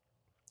worse.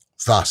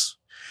 Thus,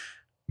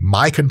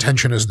 my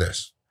contention is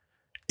this.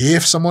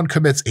 If someone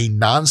commits a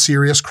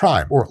non-serious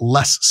crime or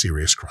less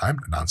serious crime,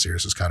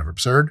 non-serious is kind of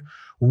absurd,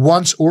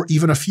 once or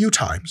even a few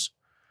times,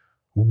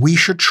 we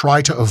should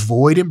try to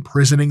avoid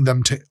imprisoning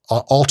them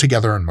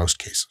altogether in most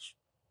cases.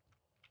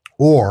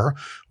 Or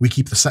we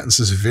keep the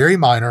sentences very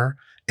minor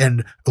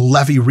and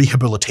levy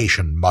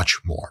rehabilitation much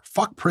more.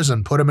 Fuck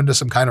prison, put them into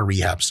some kind of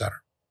rehab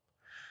center.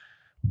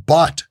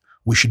 But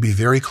we should be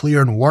very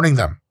clear in warning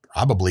them,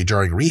 probably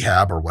during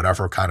rehab or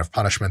whatever kind of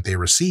punishment they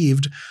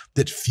received,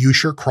 that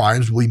future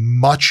crimes will be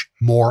much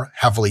more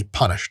heavily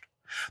punished.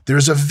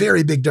 There's a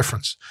very big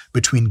difference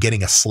between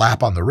getting a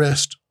slap on the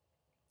wrist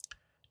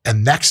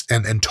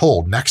and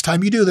told next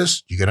time you do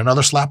this, you get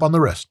another slap on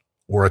the wrist,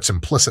 or it's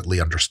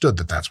implicitly understood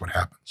that that's what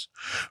happens.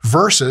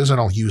 Versus, and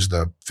I'll use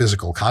the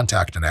physical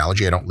contact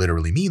analogy, I don't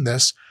literally mean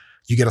this,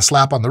 you get a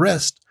slap on the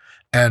wrist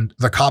and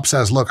the cop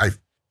says, look, I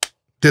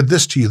did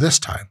this to you this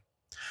time.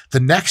 The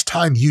next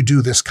time you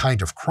do this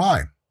kind of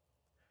crime,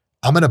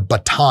 I'm going to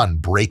baton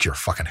break your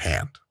fucking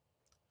hand.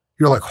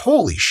 You're like,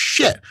 holy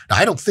shit. Now,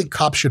 I don't think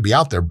cops should be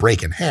out there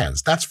breaking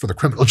hands. That's for the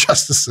criminal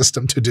justice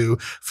system to do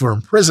for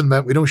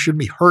imprisonment. Shouldn't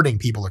be hurting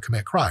people that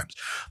commit crimes.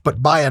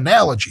 But by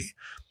analogy,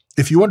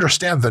 if you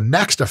understand the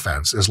next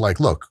offense is like,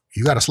 look,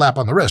 you got a slap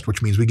on the wrist,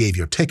 which means we gave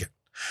you a ticket.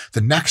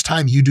 The next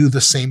time you do the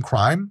same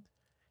crime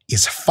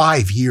is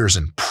 5 years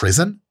in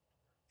prison.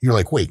 You're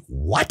like, wait,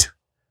 what?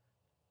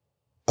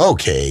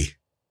 Okay,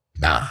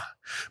 nah.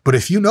 But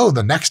if you know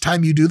the next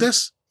time you do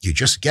this, you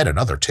just get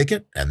another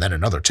ticket and then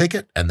another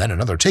ticket and then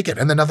another ticket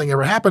and then nothing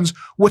ever happens,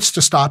 what's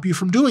to stop you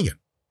from doing it?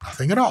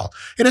 Nothing at all.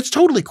 And it's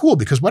totally cool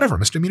because whatever,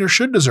 misdemeanors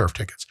should deserve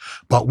tickets.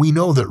 But we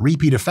know that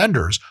repeat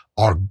offenders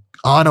are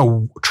on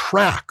a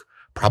track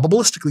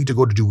probabilistically to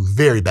go to do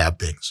very bad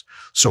things.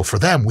 So for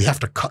them, we have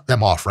to cut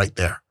them off right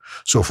there.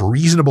 So for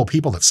reasonable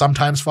people that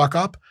sometimes fuck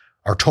up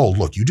are told,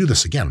 look, you do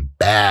this again,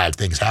 bad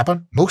things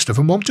happen. Most of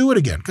them won't do it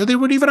again because they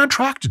weren't even on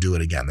track to do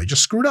it again. They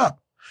just screwed up.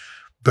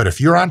 But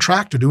if you're on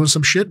track to doing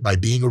some shit by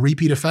being a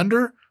repeat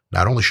offender,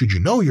 not only should you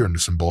know you're into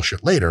some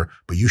bullshit later,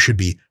 but you should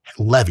be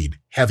levied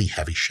heavy,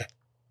 heavy shit.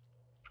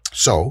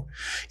 So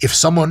if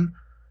someone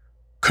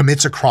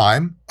commits a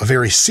crime, a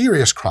very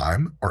serious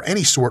crime, or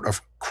any sort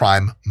of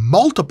crime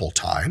multiple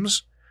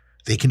times,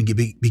 they can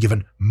be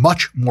given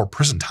much more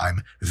prison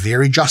time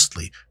very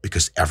justly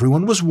because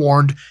everyone was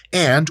warned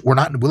and we're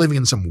living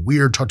in some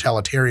weird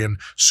totalitarian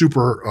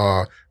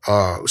super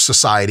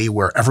society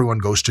where everyone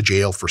goes to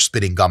jail for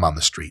spitting gum on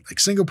the street. Like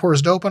Singapore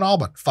is dope and all,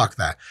 but fuck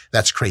that.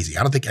 That's crazy.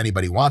 I don't think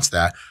anybody wants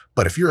that.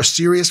 But if you're a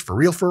serious, for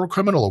real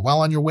criminal or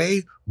well on your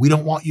way, we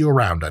don't want you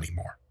around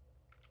anymore.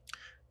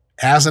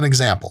 As an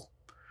example,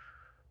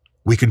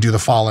 we can do the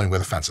following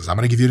with offenses. I'm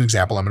going to give you an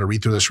example. I'm going to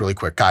read through this really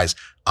quick. Guys,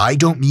 I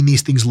don't mean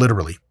these things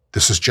literally.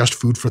 This is just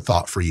food for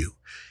thought for you.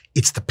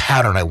 It's the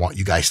pattern I want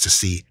you guys to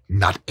see,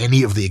 not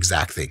any of the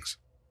exact things.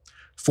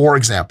 For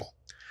example,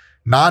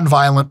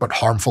 nonviolent but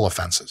harmful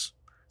offenses.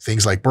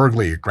 Things like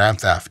burglary,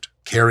 grand theft,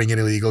 carrying an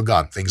illegal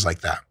gun, things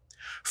like that.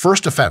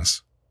 First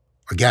offense,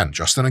 again,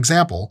 just an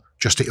example,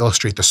 just to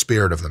illustrate the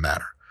spirit of the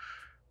matter.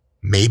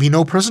 Maybe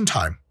no prison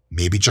time,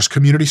 maybe just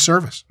community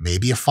service,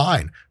 maybe a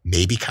fine,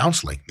 maybe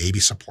counseling, maybe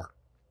support.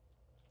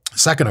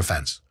 Second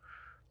offense,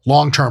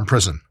 long-term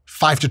prison,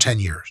 5 to 10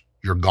 years,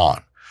 you're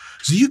gone.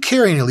 So you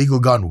carry an illegal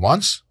gun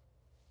once,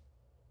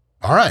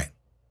 all right.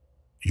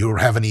 You don't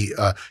have any,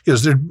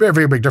 there's a very,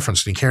 very big difference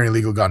between carrying a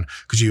legal gun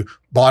because you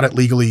bought it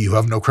legally, you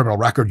have no criminal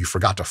record, you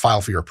forgot to file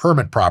for your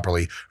permit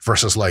properly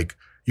versus like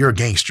you're a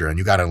gangster and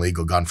you got an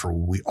illegal gun for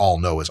what we all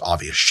know is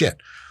obvious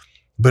shit.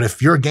 But if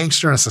you're a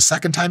gangster and it's the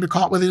second time you're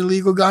caught with an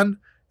illegal gun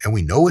and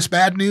we know it's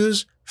bad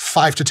news,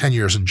 5 to 10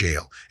 years in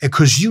jail. And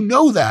because you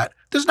know that,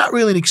 there's not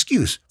really an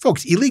excuse.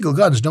 Folks, illegal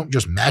guns don't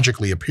just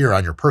magically appear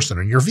on your person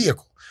or in your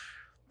vehicle.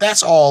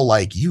 That's all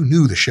like you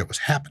knew the shit was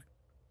happening.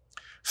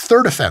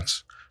 Third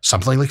offense,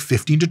 something like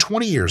 15 to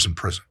 20 years in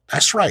prison.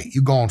 That's right,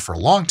 you go on for a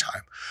long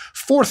time.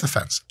 Fourth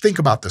offense, think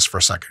about this for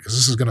a second because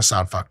this is going to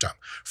sound fucked up.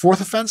 Fourth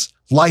offense,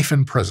 life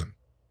in prison.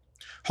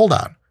 Hold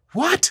on,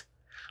 what?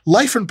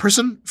 Life in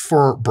prison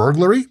for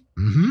burglary?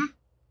 Mm-hmm.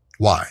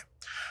 Why?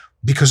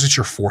 Because it's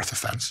your fourth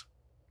offense.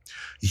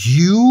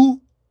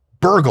 You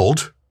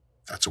burgled,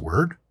 that's a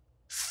word,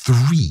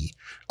 3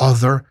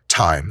 other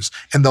times.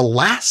 And the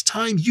last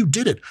time you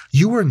did it,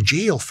 you were in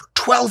jail for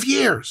 12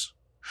 years.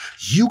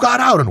 You got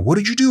out and what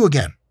did you do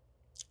again?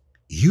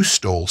 You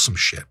stole some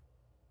shit.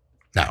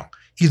 Now,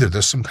 either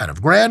there's some kind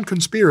of grand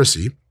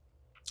conspiracy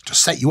to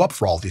set you up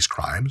for all these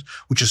crimes,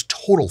 which is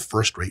total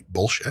first-rate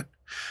bullshit,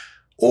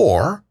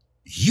 or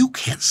you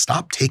can't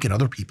stop taking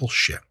other people's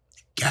shit.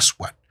 Guess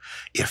what?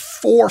 If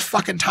 4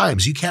 fucking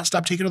times you can't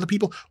stop taking other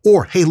people,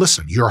 or hey,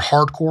 listen, you're a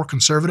hardcore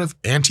conservative,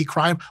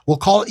 anti-crime, we'll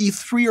call it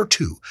E3 or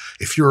 2.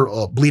 If you're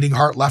a bleeding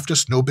heart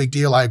leftist, no big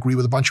deal. I agree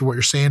with a bunch of what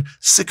you're saying,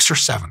 6 or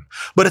 7.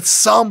 But at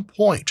some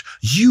point,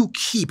 you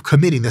keep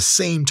committing the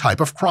same type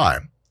of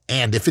crime.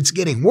 And if it's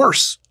getting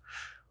worse,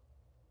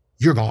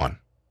 you're gone.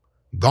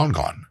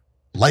 Gone.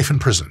 Life in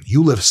prison.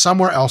 You live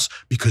somewhere else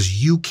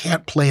because you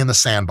can't play in the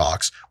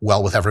sandbox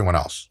well with everyone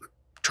else.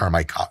 Term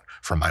I caught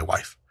from my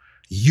wife.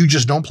 You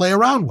just don't play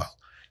around well.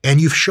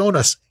 And you've shown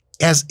us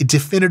as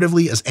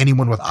definitively as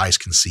anyone with eyes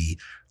can see,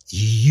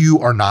 you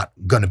are not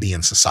going to be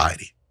in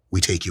society.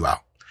 We take you out.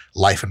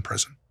 Life in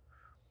prison.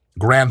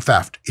 Grand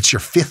theft. It's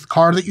your 5th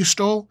car that you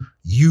stole.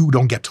 You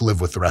don't get to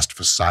live with the rest of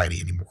society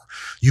anymore.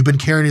 You've been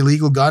carrying an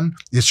illegal gun.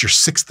 It's your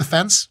 6th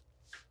offense.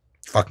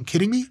 You fucking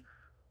kidding me?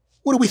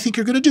 What do we think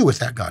you're going to do with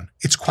that gun?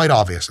 It's quite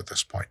obvious at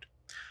this point.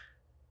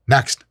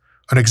 Next,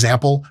 an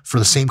example for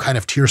the same kind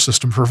of tier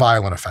system for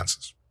violent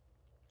offenses.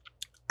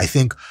 I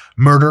think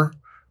murder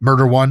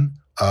 1,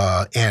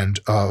 and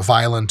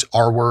violent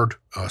R-word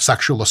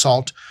sexual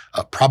assault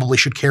probably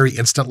should carry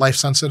instant life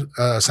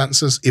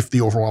sentences if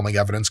the overwhelming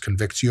evidence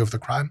convicts you of the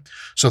crime.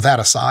 So that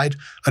aside,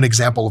 an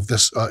example of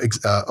this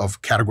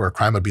of category of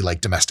crime would be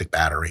like domestic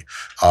battery,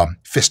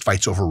 fist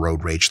fights over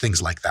road rage,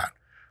 things like that.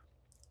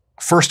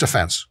 First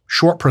offense,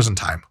 short prison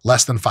time,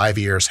 less than 5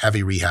 years,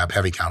 heavy rehab,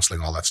 heavy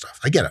counseling, all that stuff.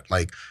 I get it.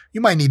 Like,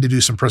 you might need to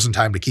do some prison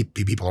time to keep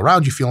people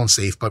around you feeling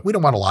safe, but we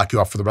don't want to lock you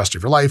up for the rest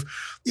of your life.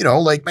 You know,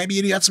 like maybe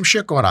you had some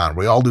shit going on.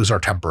 We all lose our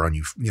temper and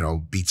you know,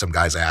 beat some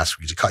guy's ass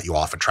because he cut you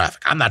off in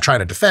traffic. I'm not trying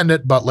to defend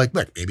it, but like,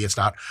 look, maybe it's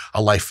not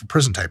a life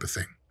prison type of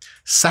thing.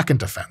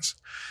 Second offense.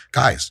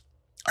 Guys,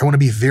 I want to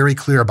be very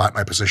clear about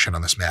my position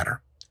on this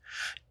matter.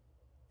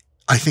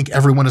 I think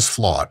everyone is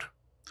flawed.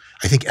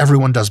 I think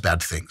everyone does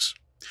bad things.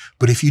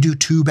 But if you do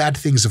 2 bad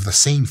things of the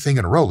same thing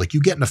in a row, like you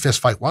get in a fist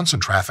fight once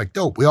in traffic,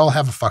 dope. We all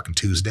have a fucking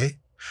Tuesday.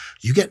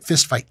 You get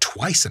fist fight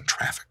twice in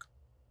traffic.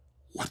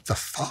 What the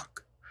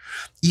fuck?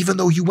 Even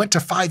though you went to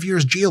 5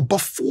 years jail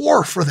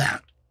before for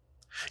that.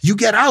 You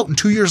get out and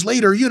 2 years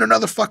later, you in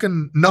another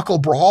fucking knuckle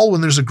brawl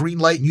when there's a green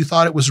light and you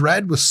thought it was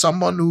red with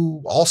someone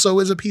who also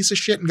is a piece of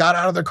shit and got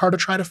out of their car to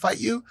try to fight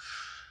you.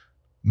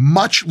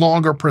 Much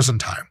longer prison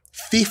time,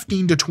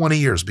 15 to 20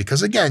 years,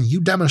 because again, you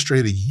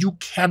demonstrated you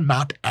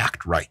cannot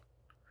act right.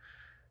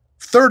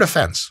 Third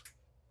offense,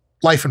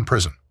 life in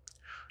prison.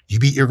 You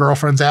beat your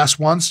girlfriend's ass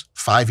once,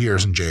 5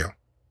 years in jail.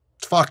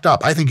 It's fucked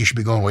up. I think you should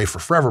be going away for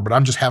forever, but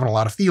I'm just having a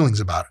lot of feelings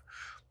about it.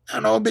 I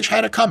don't know, a bitch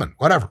had it coming.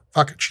 Whatever.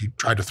 Fuck it. She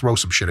tried to throw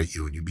some shit at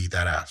you and you beat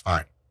that ass.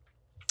 Fine.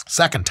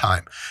 Second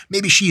time,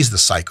 maybe she's the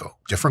psycho.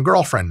 Different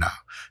girlfriend now.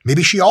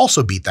 Maybe she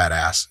also beat that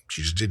ass.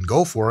 She just didn't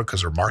go for it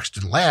because her marks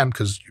didn't land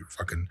because you're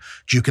fucking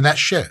juking that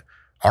shit.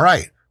 All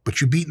right. But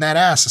you beating that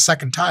ass a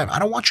second time. I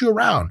don't want you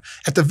around.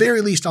 At the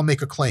very least, I'll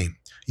make a claim.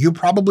 You're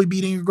probably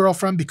beating your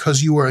girlfriend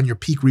because you were in your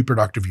peak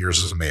reproductive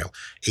years as a male,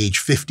 age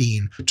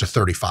 15 to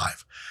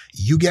 35.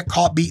 You get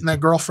caught beating that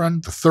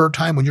girlfriend the third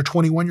time when you're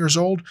 21 years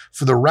old,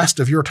 for the rest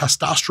of your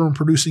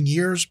testosterone-producing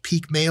years,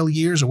 peak male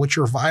years in which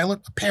you're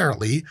violent,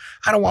 apparently,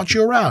 I don't want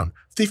you around.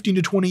 15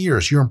 to 20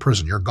 years, you're in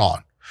prison, you're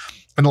gone.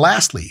 And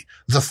lastly,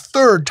 the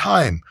third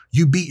time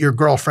you beat your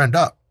girlfriend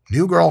up,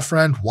 new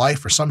girlfriend,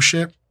 wife, or some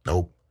shit,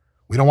 nope.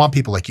 We don't want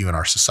people like you in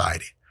our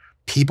society.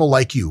 People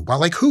like you. Well,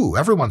 like who?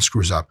 Everyone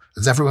screws up.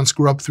 Does everyone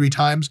screw up 3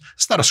 times?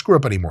 It's not a screw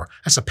up anymore.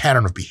 That's a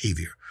pattern of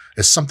behavior.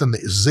 It's something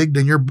that is zigged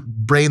in your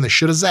brain that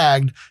should have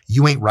zagged.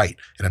 You ain't right.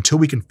 And until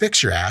we can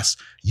fix your ass,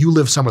 you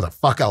live somewhere the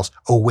fuck else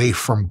away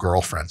from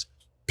girlfriends.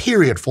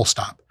 Period. Full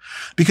stop.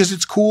 Because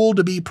it's cool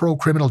to be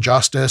pro-criminal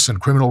justice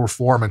and criminal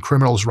reform and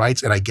criminals'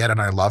 rights, and I get it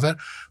and I love it.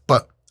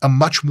 But a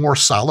much more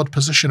solid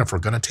position, if we're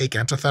going to take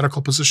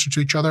antithetical positions to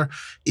each other,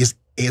 is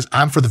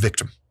I'm for the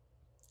victim.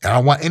 And I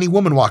don't want any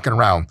woman walking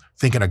around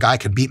thinking a guy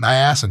can beat my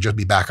ass and just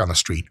be back on the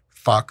street.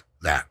 Fuck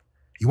that.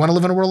 You want to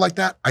live in a world like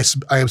that?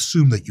 I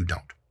assume that you don't.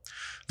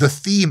 The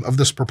theme of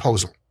this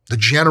proposal, the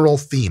general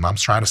theme I'm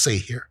trying to say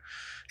here,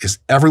 is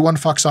everyone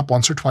fucks up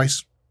once or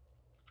twice.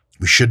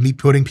 We shouldn't be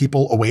putting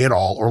people away at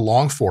all or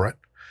long for it.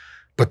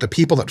 But the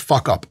people that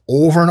fuck up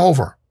over and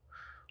over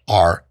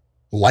are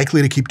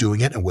likely to keep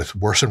doing it and with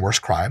worse and worse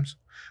crimes,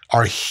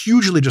 are a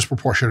hugely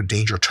disproportionate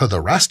danger to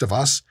the rest of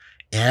us,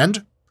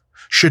 and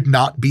should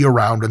not be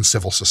around in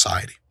civil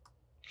society.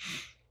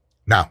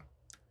 Now,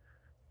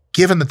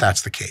 given that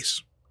that's the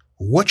case,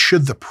 what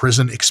should the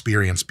prison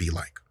experience be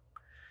like?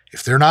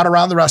 If they're not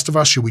around the rest of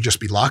us, should we just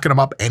be locking them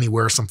up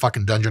anywhere, some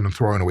fucking dungeon, and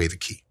throwing away the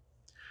key?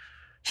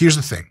 Here's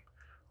the thing.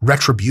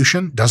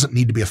 Retribution doesn't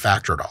need to be a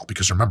factor at all,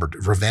 because remember,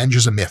 revenge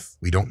is a myth.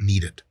 We don't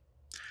need it.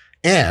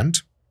 And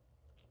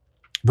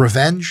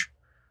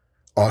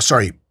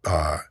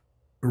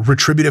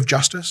retributive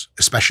justice,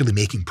 especially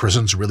making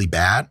prisons really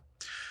bad,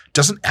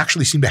 doesn't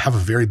actually seem to have a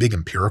very big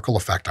empirical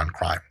effect on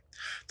crime.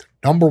 The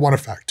number one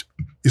effect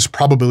is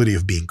probability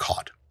of being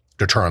caught,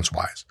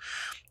 deterrence-wise.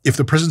 If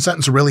the prison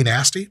sentence is really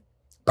nasty,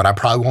 but I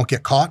probably won't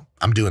get caught,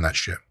 I'm doing that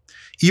shit.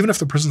 Even if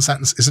the prison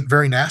sentence isn't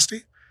very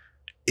nasty,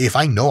 if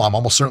I know I'm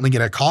almost certainly going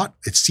to get caught,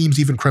 it seems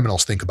even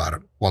criminals think about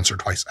it once or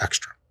twice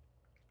extra.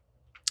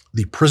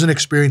 The prison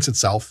experience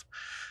itself,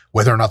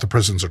 whether or not the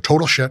prisons are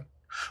total shit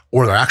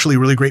or they're actually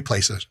really great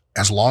places,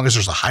 as long as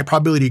there's a high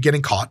probability of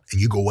getting caught and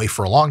you go away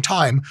for a long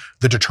time,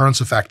 the deterrence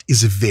effect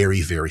is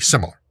very, very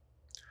similar.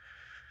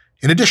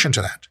 In addition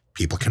to that,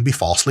 people can be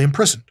falsely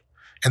imprisoned.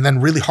 And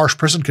then really harsh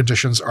prison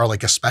conditions are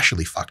like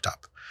especially fucked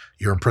up.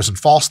 You're imprisoned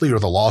falsely or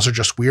the laws are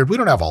just weird. We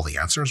don't have all the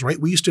answers, right?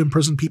 We used to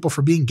imprison people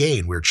for being gay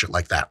and weird shit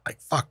like that.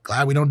 Like, fuck,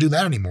 glad we don't do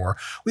that anymore.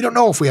 We don't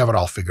know if we have it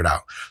all figured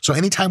out. So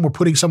anytime we're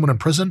putting someone in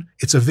prison,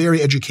 it's a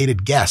very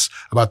educated guess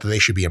about that they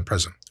should be in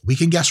prison. We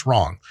can guess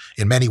wrong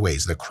in many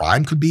ways. The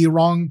crime could be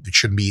wrong. It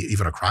shouldn't be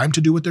even a crime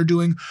to do what they're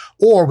doing,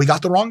 or we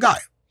got the wrong guy.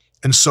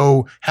 And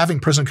so having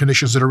prison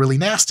conditions that are really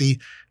nasty,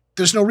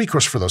 there's no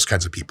recourse for those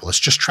kinds of people. It's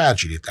just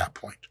tragedy at that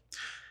point.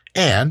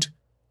 And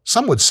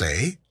some would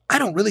say, I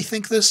don't really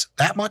think this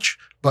that much,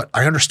 but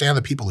I understand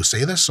the people who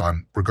say this, so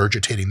I'm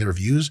regurgitating their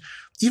views.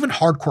 Even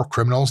hardcore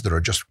criminals that are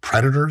just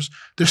predators,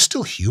 they're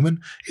still human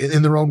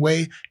in their own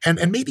way,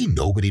 and maybe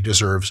nobody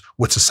deserves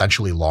what's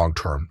essentially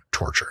long-term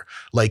torture.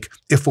 Like,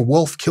 if a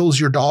wolf kills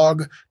your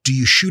dog, do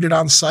you shoot it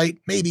on sight?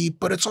 Maybe,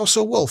 but it's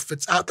also a wolf.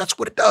 It's out. That's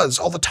what it does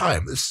all the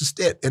time. It's just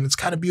it, and it's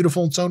kind of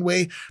beautiful in its own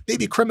way.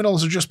 Maybe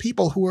criminals are just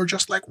people who are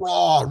just like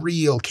raw,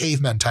 real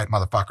cavemen type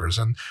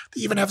motherfuckers, and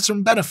they even have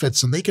some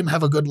benefits, and they can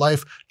have a good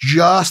life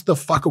just the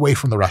fuck away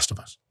from the rest of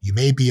us. You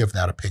may be of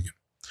that opinion.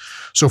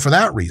 So for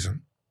that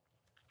reason,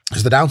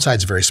 as the downside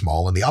is very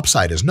small and the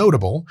upside is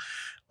notable,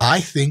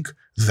 I think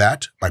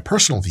that my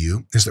personal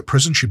view is that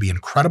prison should be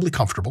incredibly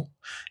comfortable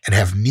and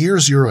have near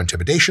zero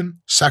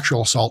intimidation,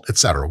 sexual assault,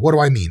 etc. What do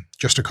I mean?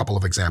 Just a couple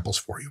of examples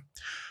for you.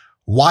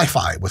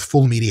 Wi-Fi with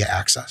full media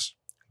access,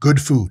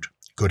 good food,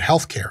 good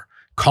healthcare,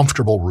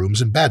 comfortable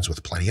rooms and beds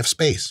with plenty of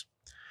space.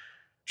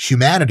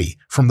 Humanity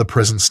from the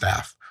prison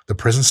staff. The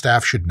prison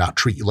staff should not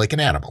treat you like an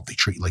animal. They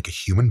treat you like a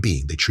human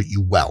being. They treat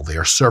you well. They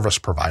are service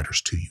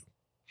providers to you.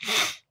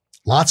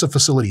 Lots of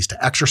facilities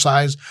to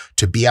exercise,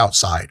 to be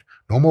outside.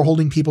 No more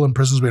holding people in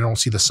prisons where they don't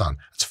see the sun.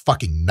 It's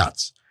fucking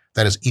nuts.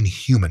 That is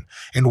inhuman.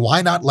 And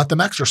why not let them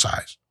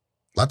exercise?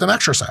 Let them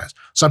exercise.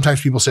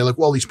 Sometimes people say, like,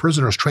 well, these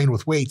prisoners train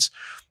with weights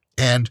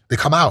and they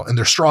come out and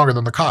they're stronger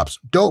than the cops.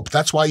 Dope.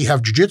 That's why you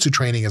have jiu-jitsu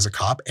training as a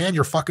cop and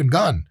your fucking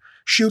gun.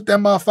 Shoot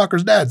them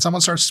motherfuckers dead.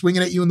 Someone starts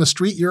swinging at you in the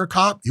street. You're a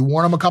cop. You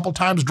warn them a couple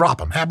times, drop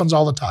them. Happens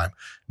all the time.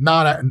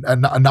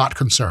 Not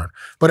concerned.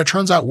 But it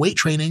turns out weight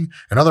training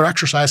and other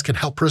exercise can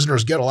help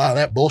prisoners get a lot of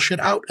that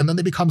bullshit out, and then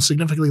they become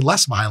significantly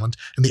less violent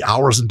in the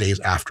hours and days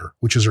after,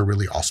 which is a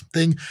really awesome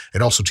thing.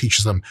 It also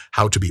teaches them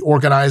how to be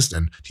organized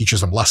and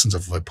teaches them lessons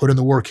of, if I put in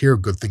the work here,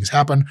 good things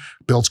happen,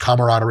 builds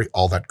camaraderie,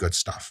 all that good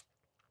stuff.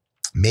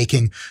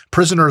 Making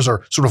prisoners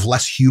are sort of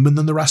less human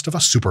than the rest of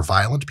us, super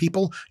violent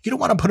people. You don't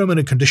want to put them in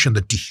a condition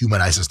that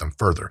dehumanizes them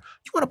further.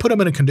 You want to put them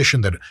in a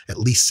condition that at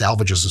least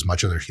salvages as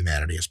much of their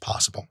humanity as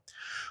possible.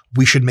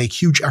 We should make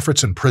huge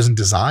efforts in prison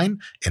design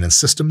and in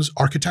systems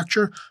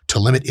architecture to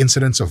limit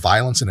incidents of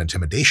violence and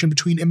intimidation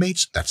between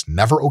inmates. That's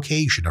never okay.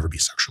 You should never be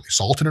sexually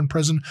assaulted in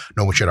prison.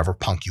 No one should ever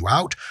punk you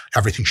out.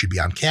 Everything should be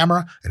on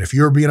camera. And if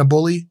you're being a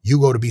bully, you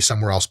go to be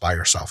somewhere else by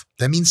yourself.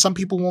 That means some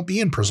people won't be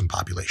in prison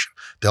population.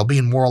 They'll be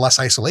in more or less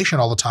isolation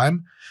all the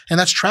time. And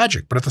that's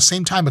tragic. But at the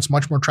same time, it's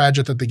much more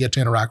tragic that they get to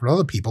interact with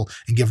other people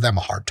and give them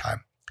a hard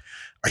time.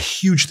 A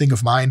huge thing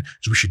of mine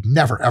is we should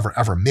never, ever,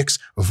 ever mix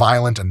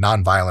violent and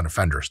non-violent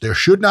offenders. There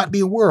should not be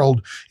a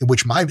world in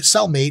which my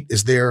cellmate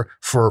is there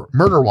for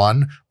murder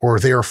one or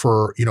there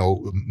for,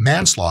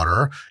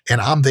 manslaughter, and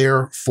I'm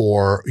there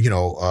for,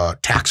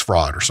 tax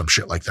fraud or some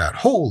shit like that.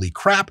 Holy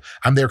crap.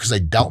 I'm there because I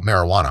dealt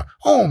marijuana.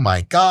 Oh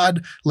my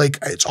God. Like,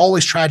 it's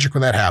always tragic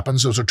when that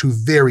happens. Those are two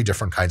very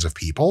different kinds of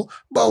people,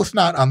 both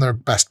not on their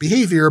best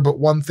behavior, but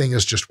one thing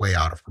is just way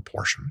out of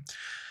proportion.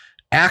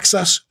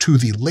 Access to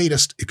the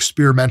latest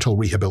experimental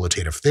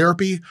rehabilitative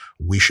therapy.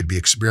 We should be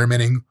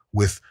experimenting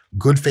with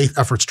good faith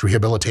efforts to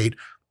rehabilitate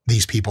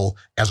these people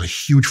as a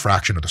huge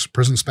fraction of the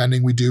prison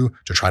spending we do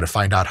to try to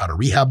find out how to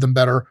rehab them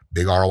better.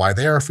 Big ROI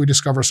there if we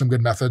discover some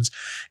good methods.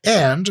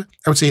 And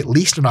I would say at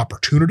least an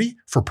opportunity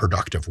for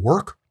productive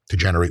work to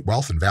generate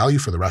wealth and value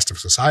for the rest of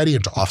society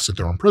and to offset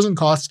their own prison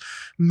costs.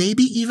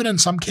 Maybe even in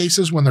some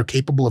cases when they're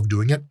capable of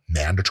doing it,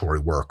 mandatory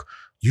work.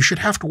 You should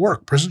have to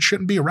work. Prison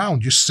shouldn't be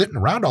around just sitting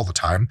around all the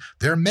time.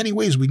 There are many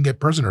ways we can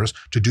get prisoners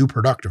to do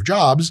productive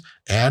jobs,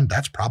 and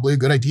that's probably a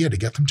good idea to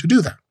get them to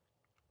do that.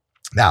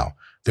 Now,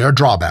 there are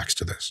drawbacks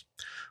to this.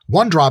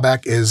 One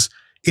drawback is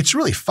it's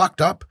really fucked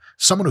up.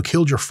 Someone who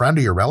killed your friend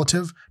or your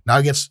relative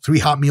now gets 3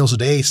 hot meals a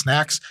day,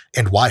 snacks,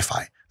 and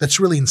Wi-Fi. That's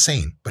really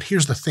insane. But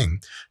here's the thing.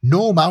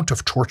 No amount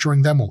of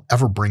torturing them will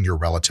ever bring your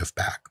relative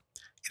back.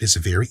 It is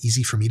very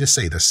easy for me to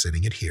say this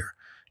sitting it here.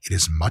 It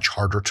is much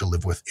harder to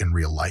live with in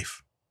real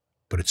life.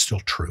 But it's still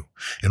true.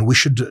 And we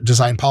should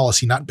design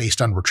policy not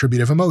based on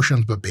retributive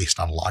emotions, but based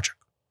on logic.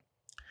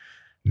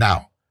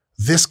 Now,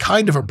 this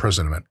kind of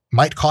imprisonment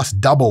might cost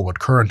double what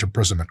current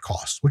imprisonment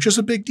costs, which is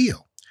a big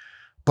deal.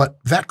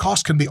 But that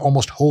cost can be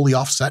almost wholly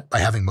offset by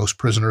having most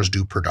prisoners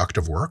do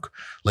productive work.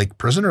 Like,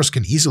 prisoners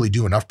can easily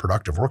do enough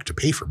productive work to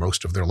pay for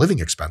most of their living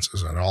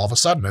expenses. And all of a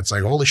sudden, it's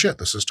like, holy shit,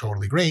 this is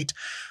totally great.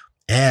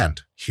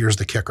 And here's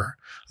the kicker.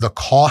 The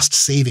cost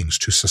savings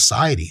to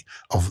society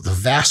of the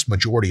vast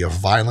majority of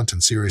violent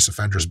and serious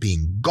offenders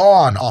being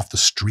gone off the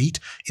street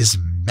is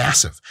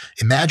massive.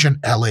 Imagine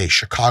LA,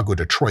 Chicago,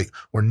 Detroit,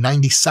 where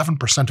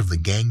 97% of the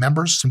gang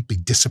members simply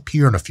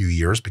disappear in a few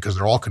years because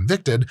they're all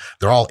convicted.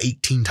 They're all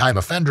 18-time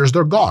offenders.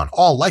 They're gone.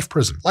 All life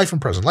prison, life in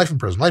prison, life in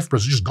prison, life in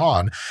prison, just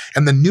gone.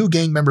 And the new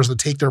gang members that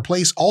take their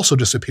place also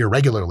disappear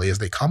regularly as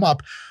they come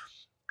up.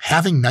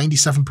 Having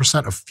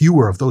 97% of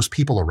fewer of those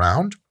people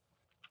around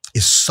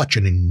is such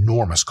an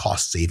enormous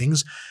cost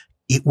savings.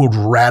 It would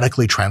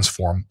radically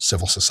transform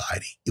civil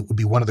society. It would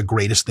be one of the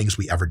greatest things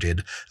we ever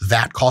did.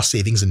 That cost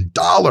savings in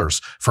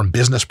dollars from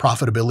business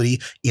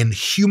profitability in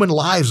human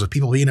lives of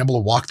people being able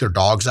to walk their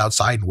dogs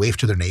outside and wave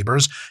to their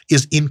neighbors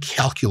is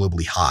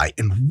incalculably high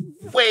and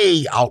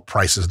way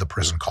outprices the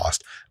prison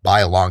cost by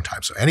a long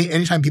time. So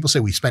anytime people say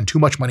we spend too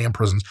much money on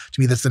prisons,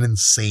 to me, that's an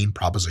insane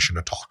proposition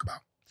to talk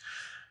about.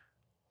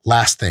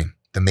 Last thing,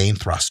 the main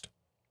thrust.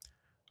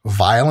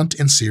 Violent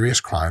and serious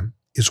crime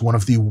is one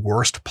of the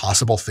worst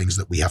possible things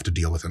that we have to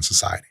deal with in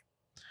society.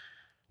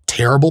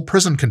 Terrible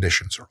prison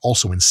conditions are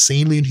also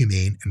insanely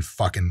inhumane and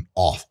fucking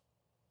awful.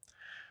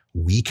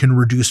 We can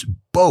reduce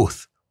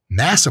both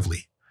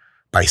massively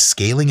by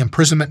scaling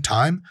imprisonment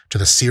time to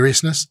the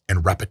seriousness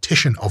and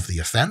repetition of the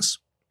offense,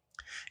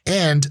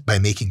 and by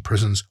making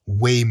prisons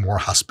way more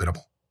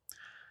hospitable.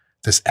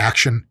 This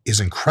action is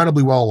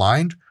incredibly well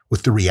aligned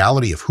with the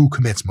reality of who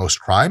commits most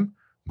crime,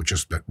 which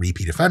is that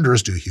repeat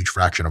offenders do a huge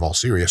fraction of all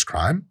serious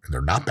crime, and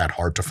they're not that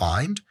hard to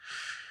find.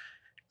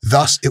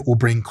 Thus, it will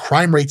bring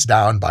crime rates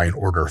down by an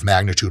order of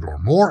magnitude or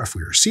more if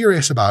we are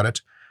serious about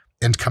it,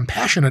 and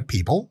compassionate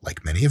people,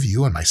 like many of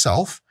you and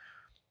myself,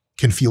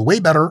 can feel way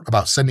better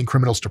about sending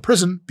criminals to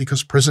prison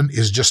because prison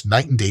is just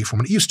night and day from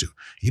what it used to.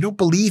 You don't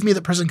believe me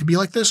that prison can be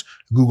like this?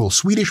 Google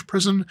Swedish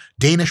prison,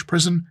 Danish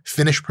prison,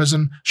 Finnish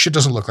prison. Shit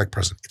doesn't look like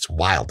prison. It's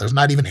wild. There's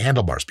not even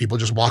handlebars. People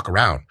just walk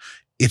around.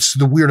 It's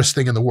the weirdest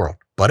thing in the world,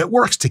 but it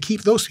works to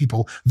keep those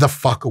people the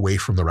fuck away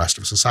from the rest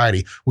of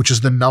society, which is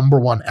the number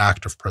one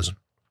act of prison.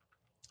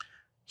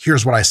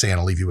 Here's what I say, and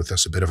I'll leave you with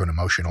this, a bit of an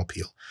emotional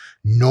appeal.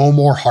 No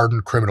more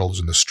hardened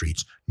criminals in the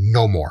streets.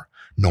 No more.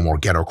 No more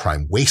ghetto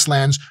crime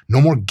wastelands. No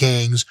more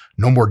gangs.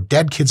 No more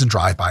dead kids in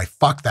drive-by.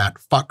 Fuck that.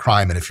 Fuck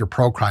crime. And if you're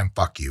pro-crime,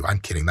 fuck you. I'm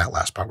kidding. That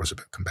last part was a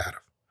bit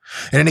combative.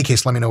 In any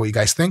case, let me know what you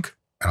guys think,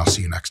 and I'll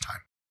see you next time.